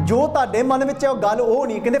ਜੋ ਤੁਹਾਡੇ ਮਨ ਵਿੱਚ ਹੈ ਉਹ ਗੱਲ ਉਹ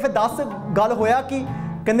ਨਹੀਂ. ਕਹਿੰਦੇ ਫਿਰ ਦੱਸ ਗੱਲ ਹੋਇਆ ਕੀ?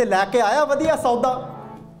 ਕਹਿੰਦੇ ਲੈ ਕੇ ਆਇਆ ਵਧੀਆ ਸੌਦਾ.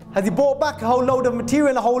 Has he bought back a whole load of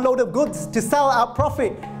material, a whole load of goods to sell at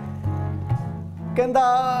profit? ਕਹਿੰਦਾ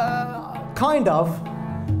kind of.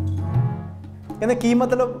 ਕਹਿੰਦੇ ਕੀ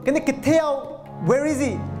ਮਤਲਬ? ਕਹਿੰਦੇ ਕਿੱਥੇ ਆ ਉਹ? Where is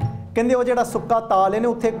he? ਕਹਿੰਦੇ ਉਹ ਜਿਹੜਾ ਸੁੱਕਾ ਤਾਲ ਹੈ ਨੇ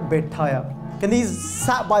ਉੱਥੇ ਬੈਠਾ ਆ. ਕਹਿੰਦੇ he's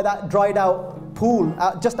sat by that dried out pool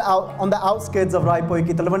just out on the outskirts of Raipoi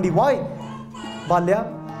ki Talwandi. Why? Balya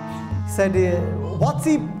said,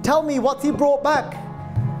 tell me what's he brought back?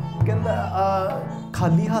 ਕਹਿੰਦਾ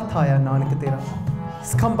ਖਾਲੀ ਹੱਥ ਆਇਆ ਨਾਨਕ ਤੇਰਾ.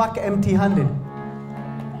 He's come back empty handed.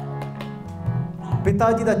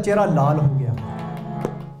 ਪਿਤਾ ਜੀ ਦਾ ਚਿਹਰਾ ਲਾਲ ਹੋ ਗਿਆ.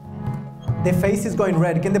 Their face is going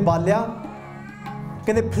red. ਕਹਿੰਦੇ ਬਾਲਿਆ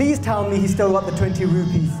ਕਹਿੰਦੇ please tell me he still got the 20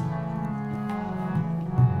 rupees.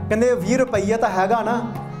 ਕਹਿੰਦੇ 20 ਰੁਪਈਆ ਤਾਂ ਹੈਗਾ ਨਾ?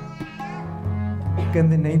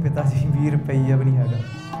 ਕਹਿੰਦੇ ਨਹੀਂ ਪਿਤਾ ਜੀ 20 ਰੁਪਈਆ ਵੀ ਨਹੀਂ ਹੈਗਾ.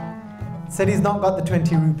 Said he's not got the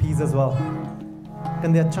 20 rupees as well.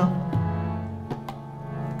 ਕਹਿੰਦੇ ਅੱਛਾ.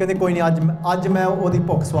 ਕਹਿੰਦੇ ਕੋਈ ਨਹੀਂ ਅੱਜ ਮੈਂ ਉਹਦੀ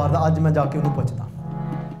ਭੁੱਖ ਸਵਾਰਦਾ, ਅੱਜ ਮੈਂ ਜਾ ਕੇ ਉਹਨੂੰ ਪੁੱਛਦਾ.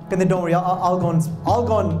 ਕਹਿੰਦੇ don't worry,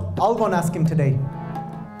 I'll go and ask him today.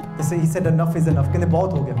 He said enough is enough. ਕਹਿੰਦੇ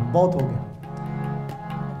ਬਹੁਤ ਹੋ ਗਿਆ, ਬਹੁਤ ਹੋ ਗਿਆ.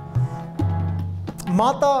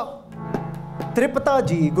 Mata Tripata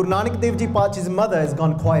ji, Guru Nanak Dev Ji Paatshah's mother, has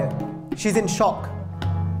gone quiet. She's in shock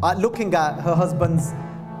at looking at her husband's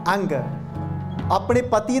anger. ਆਪਣੇ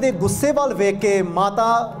ਪਤੀ ਦੇ ਗੁੱਸੇ ਵੱਲ ਵੇਖ ਕੇ ਮਾਤਾ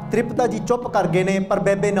ਤ੍ਰਿਪਤਾ ਜੀ ਚੁੱਪ ਕਰ ਗਏ ਨੇ. ਪਰ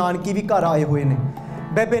ਬੇਬੇ ਨਾਨਕੀ ਵੀ ਘਰ ਆਏ ਹੋਏ ਨੇ.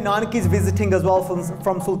 Bebe Nanaki is visiting as well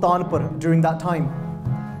from Sultanpur during that time.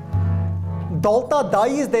 Daulta Dai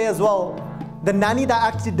is there as well. The nanny that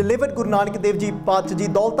actually delivered Guru Nanak Dev Ji Paatshah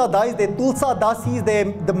ji, Daulta Dai is there. Tulsa Dasi is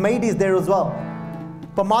there. The maid is there as well.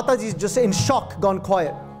 But Mataji is just in shock, gone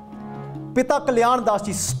quiet. Pita Kalyan Das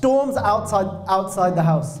ji storms outside the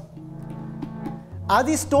house. As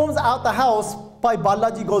he storms out the house, Bhai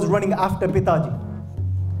Balaji goes running after Pitaji.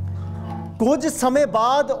 कुछ समय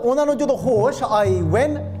बाद ਉਹਨਾਂ ਨੂੰ ਜਦੋਂ ਹੋਸ਼ ਆਈ,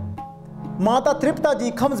 when Mata Tripta ji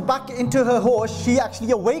comes back into her hosh, she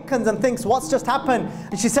actually awakens and thinks, what's just happened?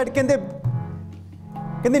 And she said, Kendi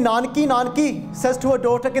Nanki says to her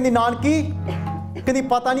daughter, Kendi Nanki, Kendi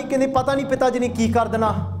pata nahi Pitaji ne ki kar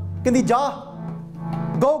dena. Kendi ja,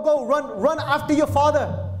 go, run after your father.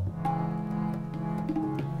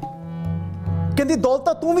 Kendi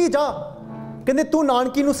Dolta tu bhi ja. Kendi tu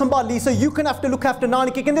Nanki nu sambhali, so you can have to look after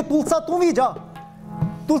Nanki. Kendi Tulsa tu bhi ja.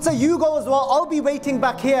 Tulsa, you go as well. I'll be waiting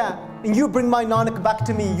back here. And you bring my Nanak back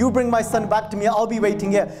to me. You bring my son back to me. I'll be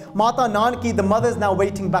waiting here. Mata Nanki, the mother's now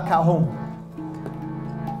waiting back at home.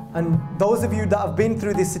 And those of you that have been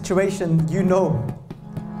through this situation, you know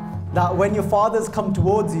that when your fathers come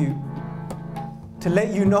towards you to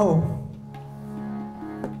let you know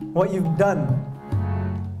what you've done,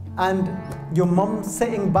 and your mum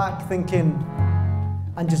sitting back thinking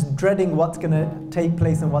and just dreading what's going to take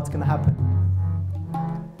place and what's going to happen.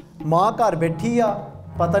 मां घर बैठी आ,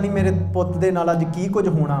 पता नहीं मेरे पुੱਤ ਦੇ ਨਾਲ ਅੱਜ ਕੀ ਕੁਝ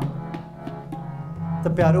ਹੋਣਾ।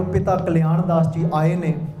 ਤਾਂ ਪਿਆਰੋ ਪਿਤਾ ਕਲਿਆਣ ਦਾਸ ਜੀ ਆਏ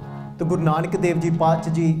ਨੇ ਤੇ ਗੁਰੂ ਨਾਨਕ ਦੇਵ ਜੀ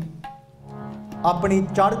ਪਾਤਸ਼ਾਹ ਜੀ ਆਪਣੀ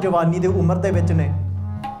ਚੜ੍ਹ ਜਵਾਨੀ ਦੇ ਉਮਰ ਦੇ ਵਿੱਚ ਨੇ।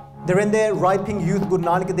 They're in their ripening youth. Guru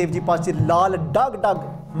Nanak Dev ji ਪਾਤਸ਼ਾਹ ਲਾਲ ਡਗ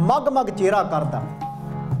ਮਗ ਚਿਹਰਾ ਕਰਦਾ।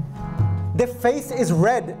 Their face is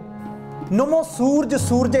red. ਨਮੋ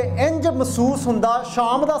ਸੂਰਜ ਇੰਜ ਮਹਿਸੂਸ ਹੁੰਦਾ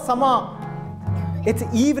ਸ਼ਾਮ ਦਾ ਸਮਾਂ। It's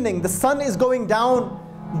evening. The sun is going down.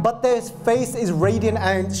 But their face is radiant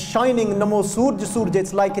and shining. Namo Surj.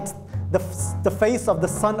 It's like it's the face of the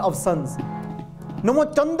son of suns. Namo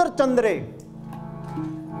Chandre.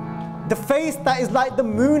 The face that is like the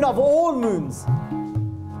moon of all moons.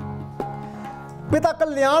 Pita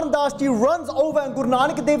Kalyan Das ji runs over and Guru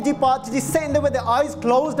Nanak Dev Ji Paatshah ji sitting there with their eyes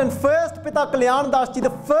closed, and first Pita Kalyan Das ji, the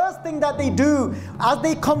first thing that they do as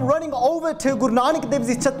they come running over to Guru Nanak Dev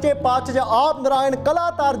Ji Sache Paatshah ji Aap Narayan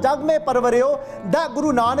Kalatar Jag mein Parvaryo, that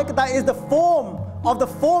Guru Nanak, that is the form of the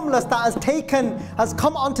formless that has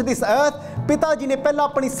come onto this earth. Pita ji ne pehla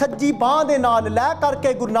apni sajji baah de naal le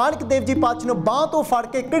karke Guru Nanak Dev Ji Paatshah nu baah to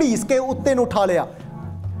fad ke kadiis ke utte nu utha liya.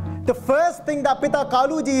 The first thing that Pita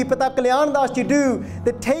Kalu ji, Pita Kalyan Das ji do,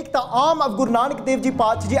 they take the arm of Guru Nanak Dev Ji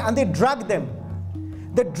Paatshah ji and they drag them.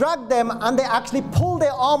 They drag them and they actually pull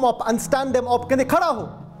their arm up and stand them up. Kende khada ho.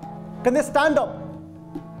 Kende stand up.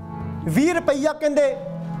 20 ਰੁਪਈਆ ਕਹਿੰਦੇ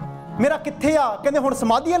ਮੇਰਾ ਕਿੱਥੇ ਆ? ਕਹਿੰਦੇ ਹੁਣ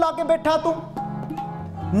ਸਮਾਧੀਆਂ ਲਾ ਕੇ ਬੈਠਾ ਤੂੰ?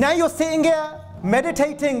 Now you're sitting here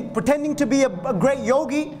meditating, pretending to be a great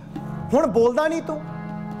yogi. ਹੁਣ ਬੋਲਦਾ ਨਹੀਂ ਤੂੰ?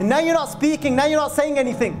 Now you're not speaking, now you're not saying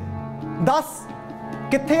anything. Thus,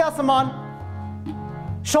 ਕਿੱਥੇ ਆ ਸਮਾਨ?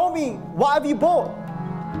 Show me, what have you bought?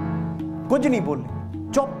 ਕੁਝ ਨਹੀਂ ਬੋਲੇ,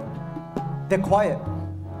 ਚੁੱਪ। They're quiet.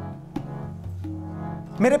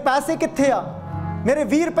 ਮੇਰੇ ਪੈਸੇ ਕਿੱਥੇ ਆ? ਮੇਰੇ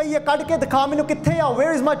 20 ਰੁਪਈਏ ਕੱਢ ਕੇ ਦਿਖਾ ਮੈਨੂੰ ਕਿੱਥੇ ਆ?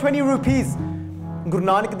 Where is my 20 rupees? Guru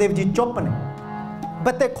Nanak Dev ji ਚੁੱਪ ਨੇ,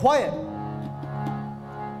 but they're quiet.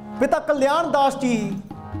 Pita Kalyan Das ji,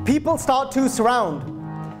 people start to surround.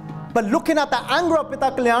 But looking at the anger of Pita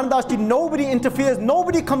Kalyan Das ji, nobody interferes,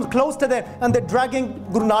 nobody comes close to them, and they're dragging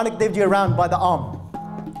Guru Nanak Dev Ji around by the arm.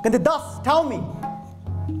 And they thus tell me.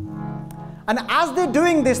 And as they're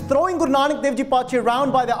doing this, throwing Guru Nanak Dev Ji Paatshah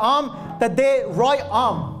around by the arm, that their right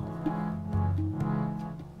arm,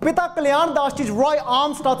 Pita Kalyan Das ji's right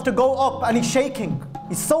arm starts to go up and he's shaking.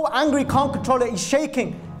 He's so angry, can't control it, he's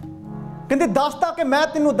shaking. Kende dasta ke main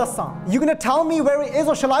tenu dassa. You gonna tell me where it is,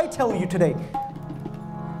 or shall I tell you today?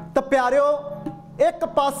 ਤਾਂ ਪਿਆਰਿਓ ਇੱਕ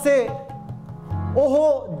ਪਾਸੇ ਉਹ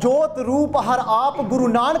ਜੋਤ ਰੂਪ ਹਰ ਆਪ ਗੁਰੂ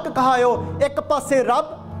ਨਾਨਕ ਕਹਾਇਓ, ਇੱਕ ਪਾਸੇ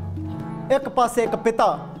ਰੱਬ, ਇੱਕ ਪਾਸੇ ਇੱਕ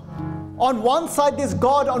ਪਿਤਾ. On one side is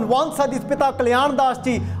God, on one side is Pita Kalyan Das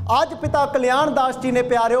ji. ਅੱਜ Pita Kalyan Das ji ਨੇ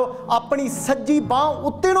ਪਿਆਰਿਓ ਆਪਣੀ ਸੱਜੀ ਬਾਹ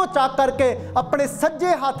ਉੱਤੇ ਨੂੰ ਚੱਕ ਕਰਕੇ ਆਪਣੇ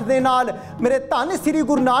ਸੱਜੇ ਹੱਥ ਦੇ ਨਾਲ ਮੇਰੇ ਧੰਨ ਸ੍ਰੀ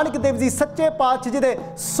ਗੁਰੂ ਨਾਨਕ ਦੇਵ ਜੀ ਸੱਚੇ ਪਾਤਸ਼ਾਹ ਜੀ ਦੇ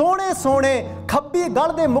ਸੋਹਣੇ ਸੋਹਣੇ ਖੱਬੀ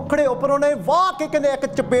ਗਲ ਦੇ ਮੁਖੜੇ ਉੱਪਰ ਉਹਨੇ ਵਾਹ ਕੇ ਕਹਿੰਦੇ ਇੱਕ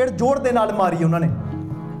ਚਪੇੜ ਜੋੜ ਦੇ ਨਾਲ ਮਾਰੀ ਉਹਨਾਂ ਨੇ.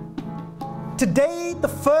 Today, the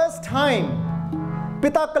first time,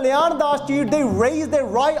 Pita Kalyan Das ji, they raise their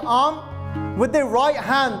right arm with their right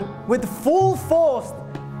hand with full force.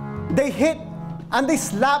 They hit and they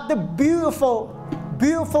slap the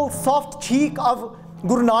beautiful soft cheek of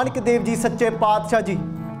Guru Nanak Dev Ji Sache Paatshah ji.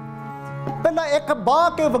 ਪਹਿਲਾਂ ਇੱਕ ਬਾਹ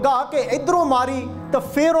ਕੇ ਵਗਾ ਕੇ ਇਧਰੋਂ ਮਾਰੀ ਤਾਂ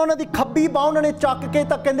ਫਿਰ ਉਹਨਾਂ ਦੀ ਖੱਬੀ ਬਾਹ ਉਹਨਾਂ ਨੇ ਚੱਕ ਕੇ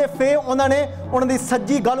ਤਾਂ ਕਹਿੰਦੇ ਫਿਰ ਉਹਨਾਂ ਨੇ ਉਹਨਾਂ ਦੀ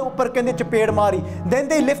ਸੱਜੀ ਗਲ ਉੱਪਰ ਕਹਿੰਦੇ ਚਪੇੜ ਮਾਰੀ.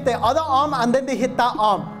 Then they lift the other arm and then they hit that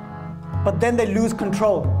arm. But then they lose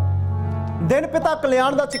control. Then Pita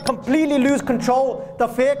Kalyan Das ji completely lose control. The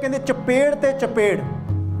fake and the chaped te chaped.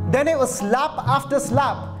 Then it was slap after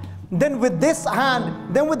slap. then with this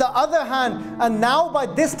hand, then with the other hand, and now by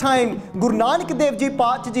this time Guru Nanak Dev Ji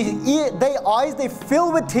Paatshah Ji, their eyes they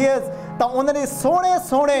fill with tears. ਤਾਂ ਉਹਨਾਂ ਦੇ ਸੋਹਣੇ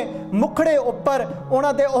ਸੋਹਣੇ ਮੁਖੜੇ ਉੱਪਰ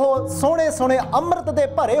ਉਹਨਾਂ ਦੇ ਉਹ ਸੋਹਣੇ ਸੋਹਣੇ ਅੰਮ੍ਰਿਤ ਦੇ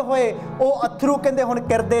ਭਰੇ ਹੋਏ ਉਹ ਅਥਰੂ ਕਹਿੰਦੇ ਹੁਣ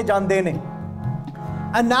ਕਿਰਦੇ ਜਾਂਦੇ ਨੇ.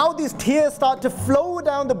 And now these tears start to flow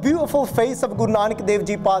down the beautiful face of Guru Nanak Dev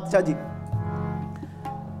Ji Paatshah Ji.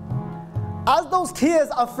 As those tears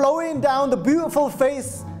are flowing down the beautiful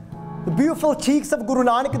face, the beautiful cheeks of Guru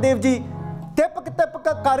Nanak Dev Ji, ਤਿਪਕ ਤਿਪਕ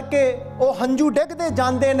ਕਰਕੇ ਉਹ ਹੰਝੂ ਡਿੱਗਦੇ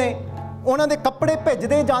ਜਾਂਦੇ ਨੇ, ਉਹਨਾਂ ਦੇ ਕੱਪੜੇ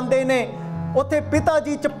ਭਿੱਜਦੇ ਜਾਂਦੇ ਨੇ. ਉੱਥੇ ਪਿਤਾ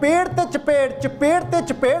ਜੀ ਚਪੇੜ ਤੇ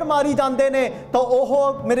ਚਪੇੜ ਮਾਰੀ ਜਾਂਦੇ ਨੇ ਤਾਂ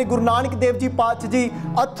ਉਹ ਮੇਰੇ ਗੁਰੂ ਨਾਨਕ ਦੇਵ ਜੀ ਪਾਤਸ਼ਾਹ ਜੀ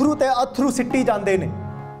ਅਥਰੂ ਤੇ ਅਥਰੂ ਸਿੱਟੀ ਜਾਂਦੇ ਨੇ.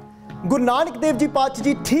 ਗੁਰੂ ਨਾਨਕ ਦੇਵ ਜੀ ਪਾਤਸ਼ਾਹ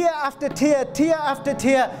ਜੀ tear after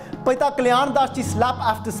tear, ਪਿਤਾ ਕਲਿਆਣ Das ji slap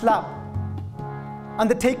after slap, and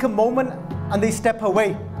they take a moment and they step away.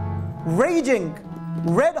 Raging,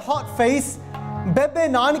 red hot face, Bebe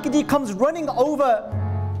Nanak ji comes running over.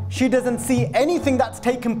 She doesn't see anything that's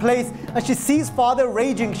taken place, and she sees father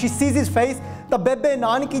raging. She sees his face. The Bebe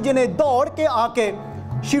Nanak ji ne daud ke aake,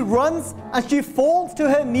 she runs and she falls to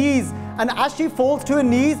her knees. And as she falls to her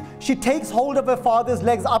knees, she takes hold of her father's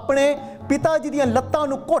legs. Apne pita ji diyan lattan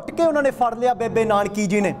nu ਘੁੱਟ ਕੇ ਉਹਨਾਂ ਨੇ ਫੜ ਲਿਆ Bebe Nanak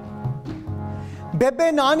ji ਨੇ. Bebe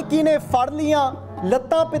Nanak ne ਫੜ ਲੀਆਂ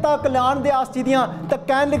ਲੱਤਾਂ ਪਿਤਾ ਕਲਿਆਣ ਦਾਸ ਜੀ ਦੀਆਂ ਤਾਂ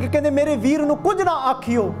ਕਹਿਣ ਲੱਗੇ ਕਹਿੰਦੇ ਮੇਰੇ ਵੀਰ ਨੂੰ ਕੁਝ ਨਾ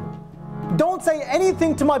ਆਖਿਓ. Don't say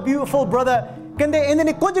anything to my beautiful brother. ਕਹਿੰਦੇ ਇਹਨੇ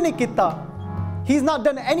ਨੇ ਕੁਝ ਨਹੀਂ ਕੀਤਾ. He's not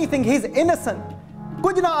done anything. He's innocent.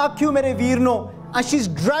 ਕੁਝ ਨਾ ਆਖਿਓ ਮੇਰੇ ਵੀਰ ਨੂੰ. And she's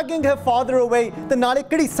dragging her father away. ਤੇ ਨਾਲੇ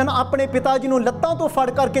ਘੜੀਸਣ ਆਪਣੇ ਪਿਤਾ ਜੀ ਨੂੰ ਲੱਤਾਂ ਤੋਂ ਫੜ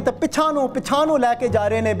ਕਰਕੇ ਤੇ ਪਿਛਾਂ ਨੂੰ ਲੈ ਕੇ ਜਾ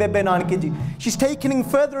ਰਹੇ ਨੇ Bebe Nanaki ji. She's taking him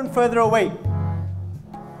further and further away.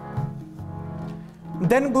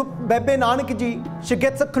 Then ਬੇਬੇ Nanak ji, she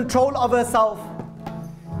gets a control of herself.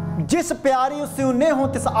 ਜਿਸ ਪਿਆਰੀ ਉਸੇ ਉਨੇ ਹੋ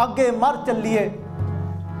ਤਿਸ ਆਗੇ ਮਰ ਚੱਲੀਏ.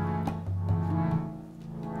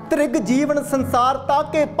 ਤ੍ਰਿਗ ਜੀਵਨ ਸੰਸਾਰ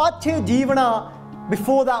ਤਾਕੇ ਪਾਛੇ ਜੀਵਣਾ.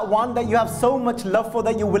 Before that one that you have so much love for,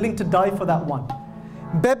 that you're willing to die for that one.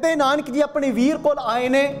 ਬੇਬੇ ਨਾਨਕ ਜੀ ਆਪਣੇ ਵੀਰ ਕੋਲ ਆਏ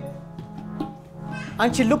ਨੇ,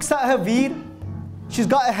 and she looks at her Veer. She's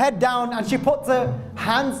got her head down and she puts her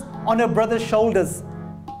hands on her brother's shoulders.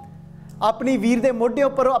 ਆਪਣੀ ਵੀਰ ਦੇ ਮੋਢੇ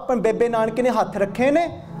ਉੱਪਰ ਆਪਣੇ ਬੇਬੇ ਨਾਨਕ ਨੇ ਹੱਥ ਰੱਖੇ ਨੇ.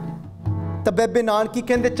 ਤਾਂ ਬੇਬੇ ਨਾਨਕੀ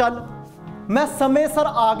ਕਹਿੰਦੇ ਚੱਲ ਮੈਂ ਸਮੇਂ ਸਿਰ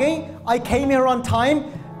ਆ ਗਈ. I came here on time.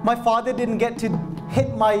 My father didn't get to hit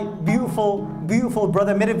my beautiful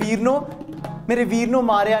brother. ਮੇਰੇ ਵੀਰ ਨੂੰ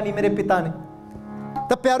ਮਾਰਿਆ ਨਹੀਂ ਮੇਰੇ ਪਿਤਾ ਨੇ.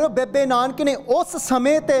 ਤਾਂ ਪਿਆਰੋ ਬੇਬੇ ਨਾਨਕ ਨੇ ਉਸ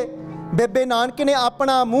ਸਮੇਂ ਤੇ ਬੇਬੇ ਨਾਨਕ ਨੇ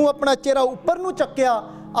ਆਪਣਾ ਮੂੰਹ ਆਪਣਾ ਚਿਹਰਾ ਉੱਪਰ ਨੂੰ ਚੱਕਿਆ,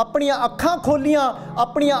 ਆਪਣੀਆਂ ਅੱਖਾਂ ਖੋਲੀਆਂ.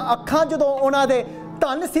 ਆਪਣੀਆਂ ਅੱਖਾਂ ਜਦੋਂ ਉਹਨਾਂ ਦੇ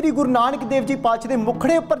ਧੰਨ ਸ੍ਰੀ ਗੁਰੂ ਨਾਨਕ ਦੇਵ ਜੀ ਪਾਤਸ਼ਾਹ ਦੇ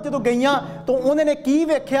ਮੁਖੜੇ ਉੱਪਰ ਜਦੋਂ ਗਈਆਂ ਤਾਂ ਉਹਨਾਂ ਨੇ ਕੀ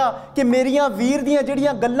ਵੇਖਿਆ ਕਿ ਮੇਰੀਆਂ ਵੀਰ ਦੀਆਂ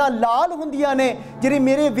ਜਿਹੜੀਆਂ ਗੱਲਾਂ ਲਾਲ ਹੁੰਦੀਆਂ ਨੇ, ਜਿਹੜੇ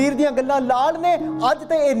ਮੇਰੇ ਵੀਰ ਦੀਆਂ ਗੱਲਾਂ ਲਾਲ ਨੇ, ਅੱਜ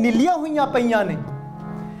ਤੇ ਇਹ ਨੀਲੀਆਂ ਹੋਈਆਂ ਪਈਆਂ ਨੇ.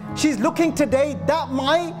 She's looking today that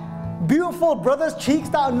my beautiful brother's cheeks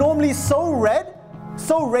that are normally so red,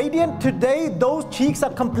 so radiant, today those cheeks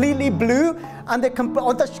are completely blue, and they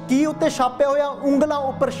on the ski utte ਛਾਪੇ ਹੋਇਆ ਉਂਗਲਾਂ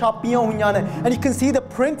ਉੱਪਰ ਛਾਪੀਆਂ ਹੋਈਆਂ ਨੇ, and you can see the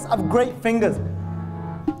prints of great fingers.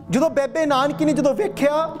 ਜਦੋਂ ਬੇਬੇ ਨਾਨਕੀ ਨੇ ਜਦੋਂ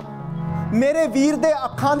ਵੇਖਿਆ ਮੇਰੇ ਵੀਰ ਦੇ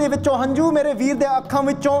ਅੱਖਾਂ ਦੇ ਵਿੱਚੋਂ ਹੰਝੂ, ਮੇਰੇ ਵੀਰ ਦੇ ਅੱਖਾਂ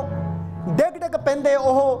ਵਿੱਚੋਂ ਡਿੱਗ ਪੈਂਦੇ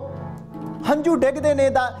ਉਹ ਹੰਝੂ ਡਿੱਗਦੇ ਨੇ,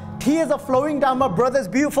 that tears are flowing down my brother's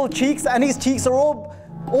beautiful cheeks and his cheeks are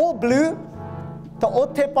all blue. ਤਾਂ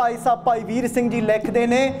ਉੱਥੇ ਭਾਈ ਸਾਹਿਬ ਭਾਈ ਵੀਰ ਸਿੰਘ ਜੀ ਲਿਖਦੇ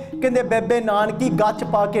ਨੇ ਕਹਿੰਦੇ ਬੇਬੇ ਨਾਨਕੀ ਗੱਚ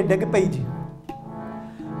ਪਾ ਕੇ ਡਿੱਗ ਪਈ ਜੀ.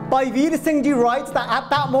 Bhai Vir Singh ji writes that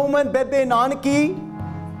at that moment Bebe Nanaki,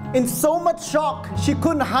 in so much shock, she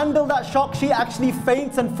couldn't handle that shock. She actually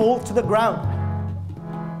faints and falls to the ground.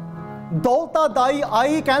 ਦੌਲਤਾ ਦਾਈ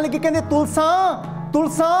ਆਈ ਕਹਿਣ ਲੱਗੀ ਕਹਿੰਦੇ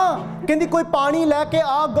ਤੁਲਸਾ ਕਹਿੰਦੀ ਕੋਈ ਪਾਣੀ ਲੈ ਕੇ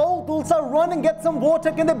ਆ. go Tulsa run and get some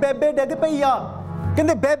water. ਕਹਿੰਦੇ ਬੇਬੇ ਡਿੱਗ ਪਈ ਆ.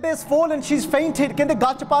 ਕਹਿੰਦੇ ਬੇਬੇ's fallen, she's fainted. ਕਹਿੰਦੇ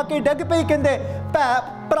ਗੱਚ ਪਾ ਕੇ ਡਿੱਗ ਪਈ. ਕਹਿੰਦੇ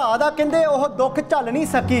ਭਰਾ ਦਾ ਕਹਿੰਦੇ ਉਹ ਦੁੱਖ ਝੱਲ ਨਹੀਂ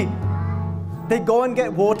ਸਕੀ. they go and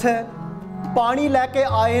get water. ਪਾਣੀ ਲੈ ਕੇ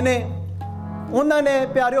ਆਏ ਨੇ. ਉਹਨਾਂ ਨੇ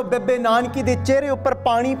ਪਿਆਰਿਓ ਬੇਬੇ ਨਾਨਕੀ ਦੇ ਚਿਹਰੇ ਉੱਪਰ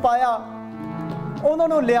ਪਾਣੀ ਪਾਇਆ, ਉਹਨਾਂ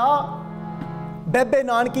ਨੂੰ ਲਿਆ. ਬੇਬੇ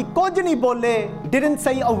ਨਾਨਕੀ ਕੁਝ ਨਹੀਂ ਬੋਲੇ, didn't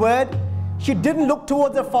say a word. She didn't look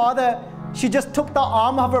towards her father. She just took the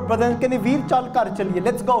arm of her brother. ਕਹਿੰਦੇ ਵੀਰ ਚੱਲ ਘਰ ਚੱਲੀਏ,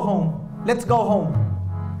 let's go home.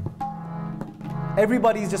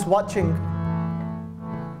 Everybody's just watching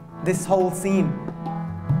this whole scene.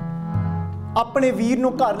 ਆਪਣੇ ਵੀਰ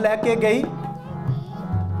ਨੂੰ ਘਰ ਲੈ ਕੇ ਗਈ.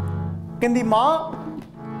 ਕਹਿੰਦੀ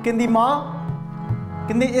ਮਾਂ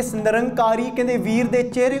ਕਹਿੰਦੇ ਇਸ ਨਿਰੰਕਾਰੀ ਕਹਿੰਦੇ ਵੀਰ ਦੇ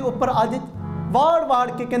ਚਿਹਰੇ ਉੱਪਰ ਅੱਜ ਵਾੜ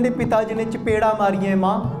ਕੇ ਕਹਿੰਦੇ ਪਿਤਾ ਜੀ ਨੇ ਚਪੇੜਾ ਮਾਰੀਆਂ.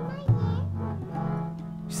 ਮਾਂ,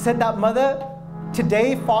 she said that mother, today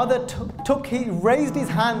father he raised his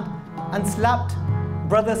hand and slapped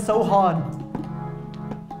brother so hard.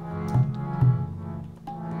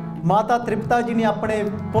 ਮਾਤਾ ਤ੍ਰਿਪਤਾ ਜੀ ਨੇ ਆਪਣੇ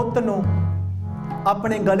ਪੁੱਤ ਨੂੰ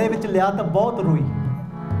अपने गले विच लिया तो बहुत रोई.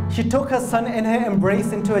 She took her son in her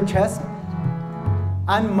embrace into her chest,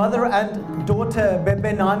 and mother and daughter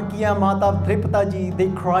Bebe Nankiya Mata Tripta ji, they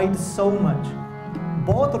cried so much.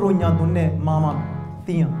 बहुत रोइयां दोने मामा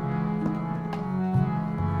तियां.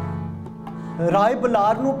 राय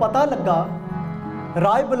बलार नूं पता लगा.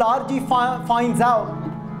 राय बलार जी finds out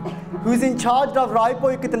who is in charge of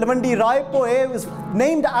Raipoi Kitalwandi. Raipoi was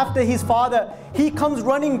named after his father. He comes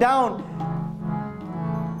running down.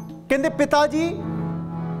 कहंदे पिता जी,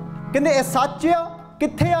 कहंदे ए सच आ,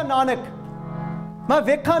 कित्थे आ नानक? मैं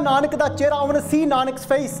वेखा नानक दा चेहरा. I want to see Nanak's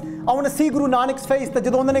face. I want to see Guru Nanak's face. ते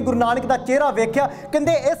जदों उन्होंने गुरु नानक दा चेहरा वेख्या,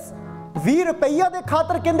 कहंदे इस 20 रुपया दे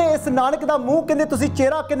खातर, कहंदे इस नानक दा मुंह, कहंदे तुसी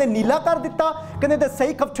चेहरा कहंदे नीला कर दिता. कहंदे the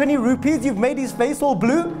sake of 20 rupees you've made his face all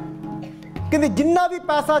blue. कहंदे जिन्ना भी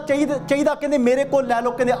पैसा चाहिदा कहंदे मेरे को ले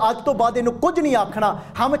लो. कहंदे आज तो बाद इहनूं कुछ नहीं आखना.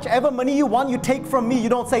 How much ever money you want, you take from me. You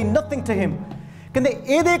don't say nothing to him. कहंदे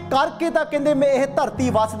इहदे करके तां कहंदे मैं इह धरती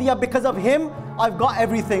वसदी आ. Because of him I've got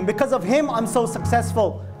everything. Because of him I'm so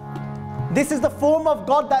successful. This is the form of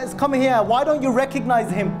God that has come here. Why don't you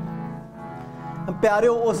recognize him?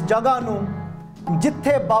 प्यारिओ उस जगह नूं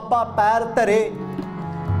जिथे बाबा पैर धरे,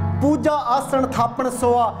 पूजा आसन थापन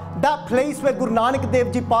सोआ, that place where Guru Nanak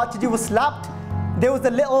Dev Ji Paatshah Ji was slapped, there was a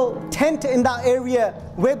little tent in that area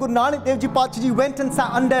where Guru Nanak Dev Ji Paatshah Ji went and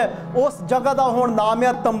sat under. उस जगह दा हुण नाम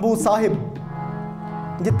है तंबू साहिब.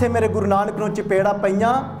 जिथे मेरे गुरु नानक नूं चपेड़ा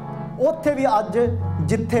पईयां, उत्थे भी अज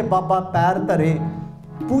जिथे बाबा पैर धरे,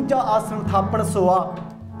 पूजा आसन थापन सोआ,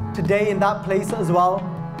 today in that place as well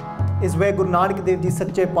is where Guru Nanak Dev Ji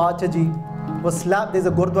Sache Paatshah Ji was slapped. There's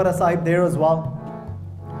a Gurdwara Sahib there as well.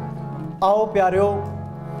 आओ प्यारिओ,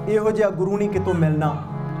 इहो जिहा गुरु नहीं कितों मिलना.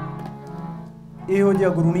 इहो जिहा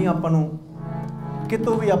गुरु नहीं आपां नूं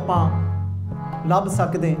कितों भी आपां लभ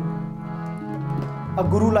सकदे. A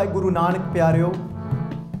guru like Guru Nanak, प्यारिओ,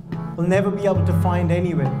 will never be able to find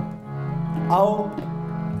anywhere. आओ,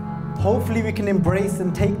 hopefully we can embrace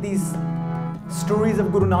and take these stories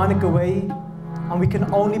of Guru Nanak away, and we can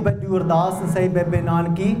only but do ardas and say Bebe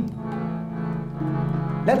Nanaki.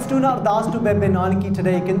 Let's do an ardas to Bebe Nanaki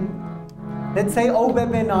today. Let's say, oh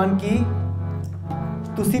Bebe Nanaki,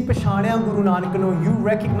 tusi pehchanaya Guru Nanak no. You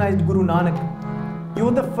recognized Guru Nanak. You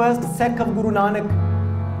were the first Sikh of Guru Nanak.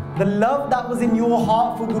 The love that was in your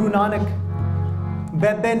heart for Guru Nanak.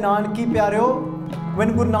 Bebe Nanaki pyareo,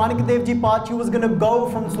 when Guru Nanak Dev Ji Paatshah was going to go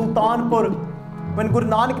from Sultanpur, when Guru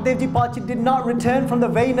Nanak Dev Ji Paatshah did not return from the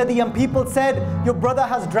Vai Nadi and people said, your brother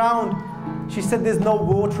has drowned. She said, there's no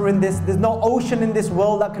water in this, there's no ocean in this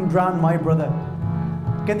world that can drown my brother.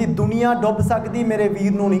 कहती दुनिया डुब सकती, मेरे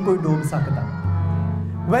वीर नूं नहीं कोई डुब सकता.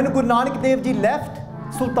 When Guru Nanak Dev Ji left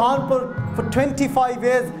Sultanpur for 25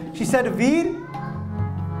 years, she said, Veer,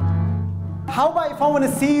 how about if I want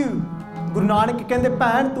to see you? Guru Nanak कहते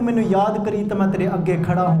भैन तू मैनू याद करी तो मैं तेरे अगे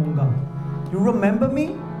खड़ा होऊंगा. You remember me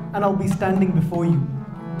and I'll be standing before you.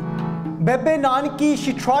 Bebe Nanaki,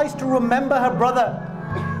 she tries to remember her brother.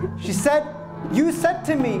 She said, you said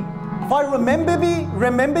to me, if I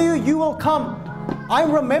remember you, you will come.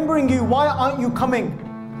 I'm remembering you, why aren't you coming?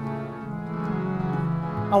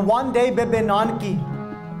 And one day Bebe Nanaki,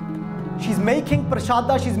 she's making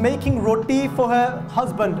prashada, she's making roti for her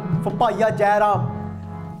husband, for Bhaiya Jairam.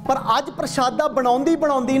 पर आज प्रशादा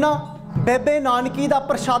बनाउंदी ना, Bebe Nanaki da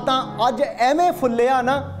prashada आज एवें फुल्लिया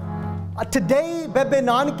ना. Today Bebe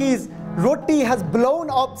Nanaki's roti has blown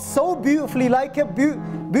up so beautifully, like a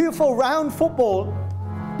beautiful round football.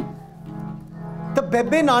 तो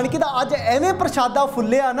Bebe Nanaki da आज एवें प्रशादा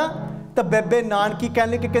फुल्लिया ना, तो Bebe Nanaki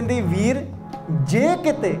कहंदी वीर जे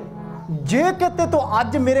किते तो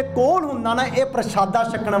आज मेरे कोल हुंदा ना ये प्रशादा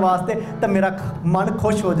छकण वास्ते, तो मेरा मन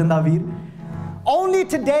खुश हो जांदा वीर. Only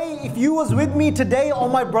today, if you was with me today, oh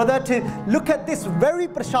my brother, to look at this very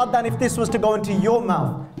prashad, and if this was to go into your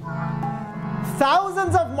mouth.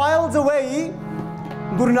 Thousands of miles away,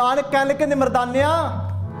 Guru Nanak कहने मर्दानिया,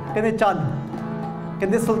 कहने चल,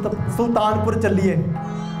 कहने सुल्तानपुर चलिए.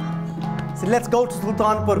 So let's go to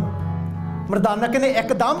Sultanpur. मर्दाना कहने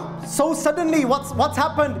एकदम, so suddenly, what's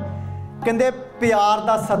happened? कहने प्यार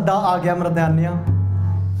दा सद्दा आ गया मर्दानिया.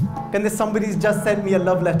 कहने somebody's just sent me a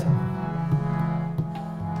love letter.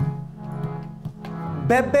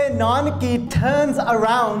 Bebe Nanaki turns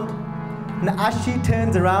around, and as she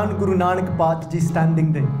turns around, Guru Nanak Paatshah Ji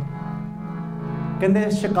standing there. कहंदे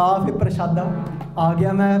शिकाफ प्रशादा आ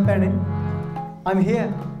गया मैं भैने. I'm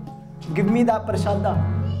here. Give me that prashada.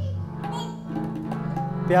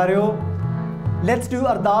 प्यारिओ, let's do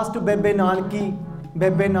ardas to Bebe Nanaki.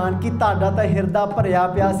 Bebe Nanaki, ਤੁਹਾਡਾ ਤਾਂ ਹਿਰਦਾ ਭਰਿਆ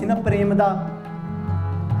ਪਿਆ ਸੀ ਨਾ ਪ੍ਰੇਮ ਦਾ.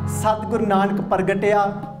 ਸਤਿਗੁਰੂ ਨਾਨਕ ਪ੍ਰਗਟਿਆ.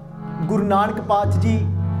 ਗੁਰੂ ਨਾਨਕ ਪਾਤਸ਼ਾਹ ਜੀ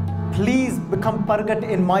please become pragat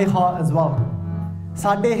in my heart as well.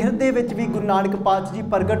 ਸਾਡੇ ਹਿਰਦੇ ਵਿੱਚ ਵੀ ਗੁਰੂ ਨਾਨਕ ਪਾਤਸ਼ਾਹ ਜੀ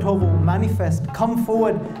ਪ੍ਰਗਟ ਹੋਵੋ, manifest, come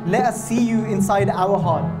forward, let us see you inside our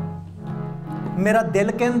heart. ਮੇਰਾ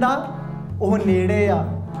ਦਿਲ ਕਹਿੰਦਾ ਉਹ ਨੇੜੇ ਆ,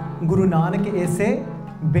 ਗੁਰੂ ਨਾਨਕ ਇਸੇ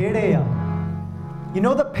ਬੇੜੇ ਆ. You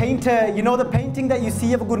know the painter, you know the painting that you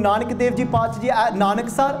see of Guru Nanak Dev Ji Paatshah Ji at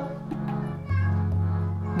Nanaksar?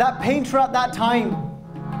 That painter at that time,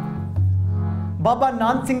 Baba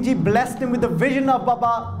Nand Singh Ji blessed him with the vision of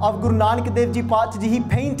Guru Nanak Dev Ji Paatshah Ji. He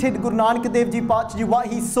painted Guru Nanak Dev Ji Paatshah Ji what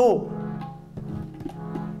he saw.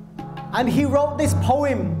 And he wrote this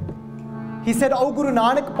poem. He said, "Oh Guru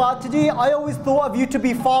Nanak Paatshah Ji, I always thought of you to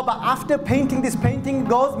be far, but after painting this painting, it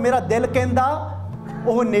goes, Mera dil kenda,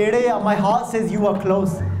 oh nede, my heart says you are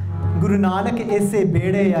close. Guru Nanak isse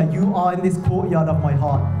bede, you are in this courtyard of my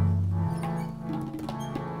heart."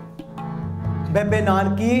 Bebe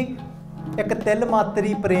Nanki, ek tel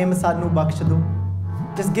matri prem sanu baksh do.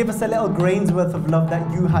 Just give us a little grain's worth of love that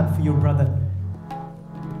you had for your brother.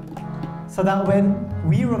 So that when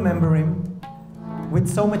we remember him with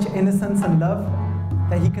so much innocence and love,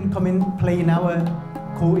 that he can come and play in our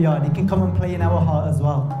courtyard, he can come and play in our heart as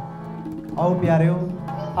well. Aao pyareo,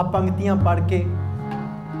 aa panktiyan padh ke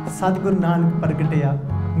Sadguru Nanak pragtaya,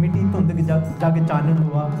 miti dhund jag chanan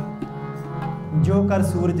hua, jo kar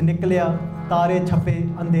suraj niklya, ਤਾਰੇ ਛਪੇ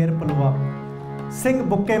ਅੰਧੇਰ ਪਲਵਾ, ਸਿੰਘ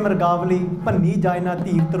ਬੁੱਕੇ ਮਰਗਾਵਲੀ ਭੰਨੀ ਜਾਏ ਨਾ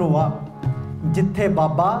ਧੀਰ ਧਰੋਆ, ਜਿੱਥੇ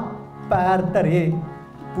ਬਾਬਾ ਪੈਰ ਧਰੇ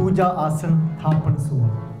ਪੂਜਾ ਆਸਣ ਥਾਪਣ ਸੋਆ.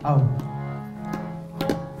 ਆਓ.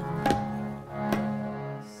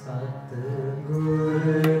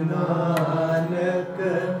 ਸਤਿਗੁਰੂ ਨਾਨਕ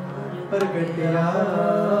ਪ੍ਰਗਟਿਆ,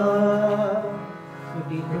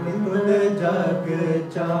 ਤੁਧ ਜਗ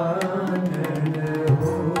ਚਾਨਣ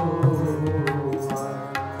ਹੋ.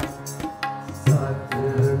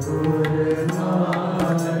 Guru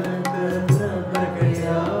Nanak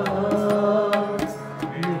pragtya,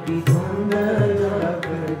 miti dhund jag chanan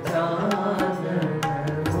hoa,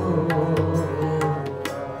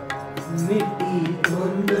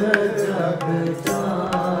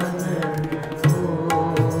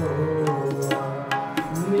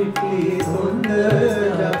 miti dhund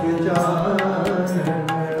jag chanan hoa,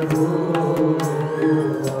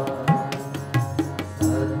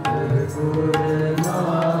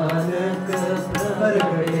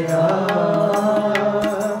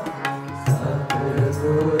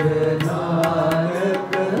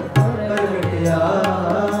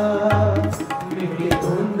 miti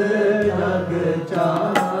dhund jag chanan hoa.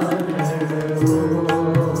 Cha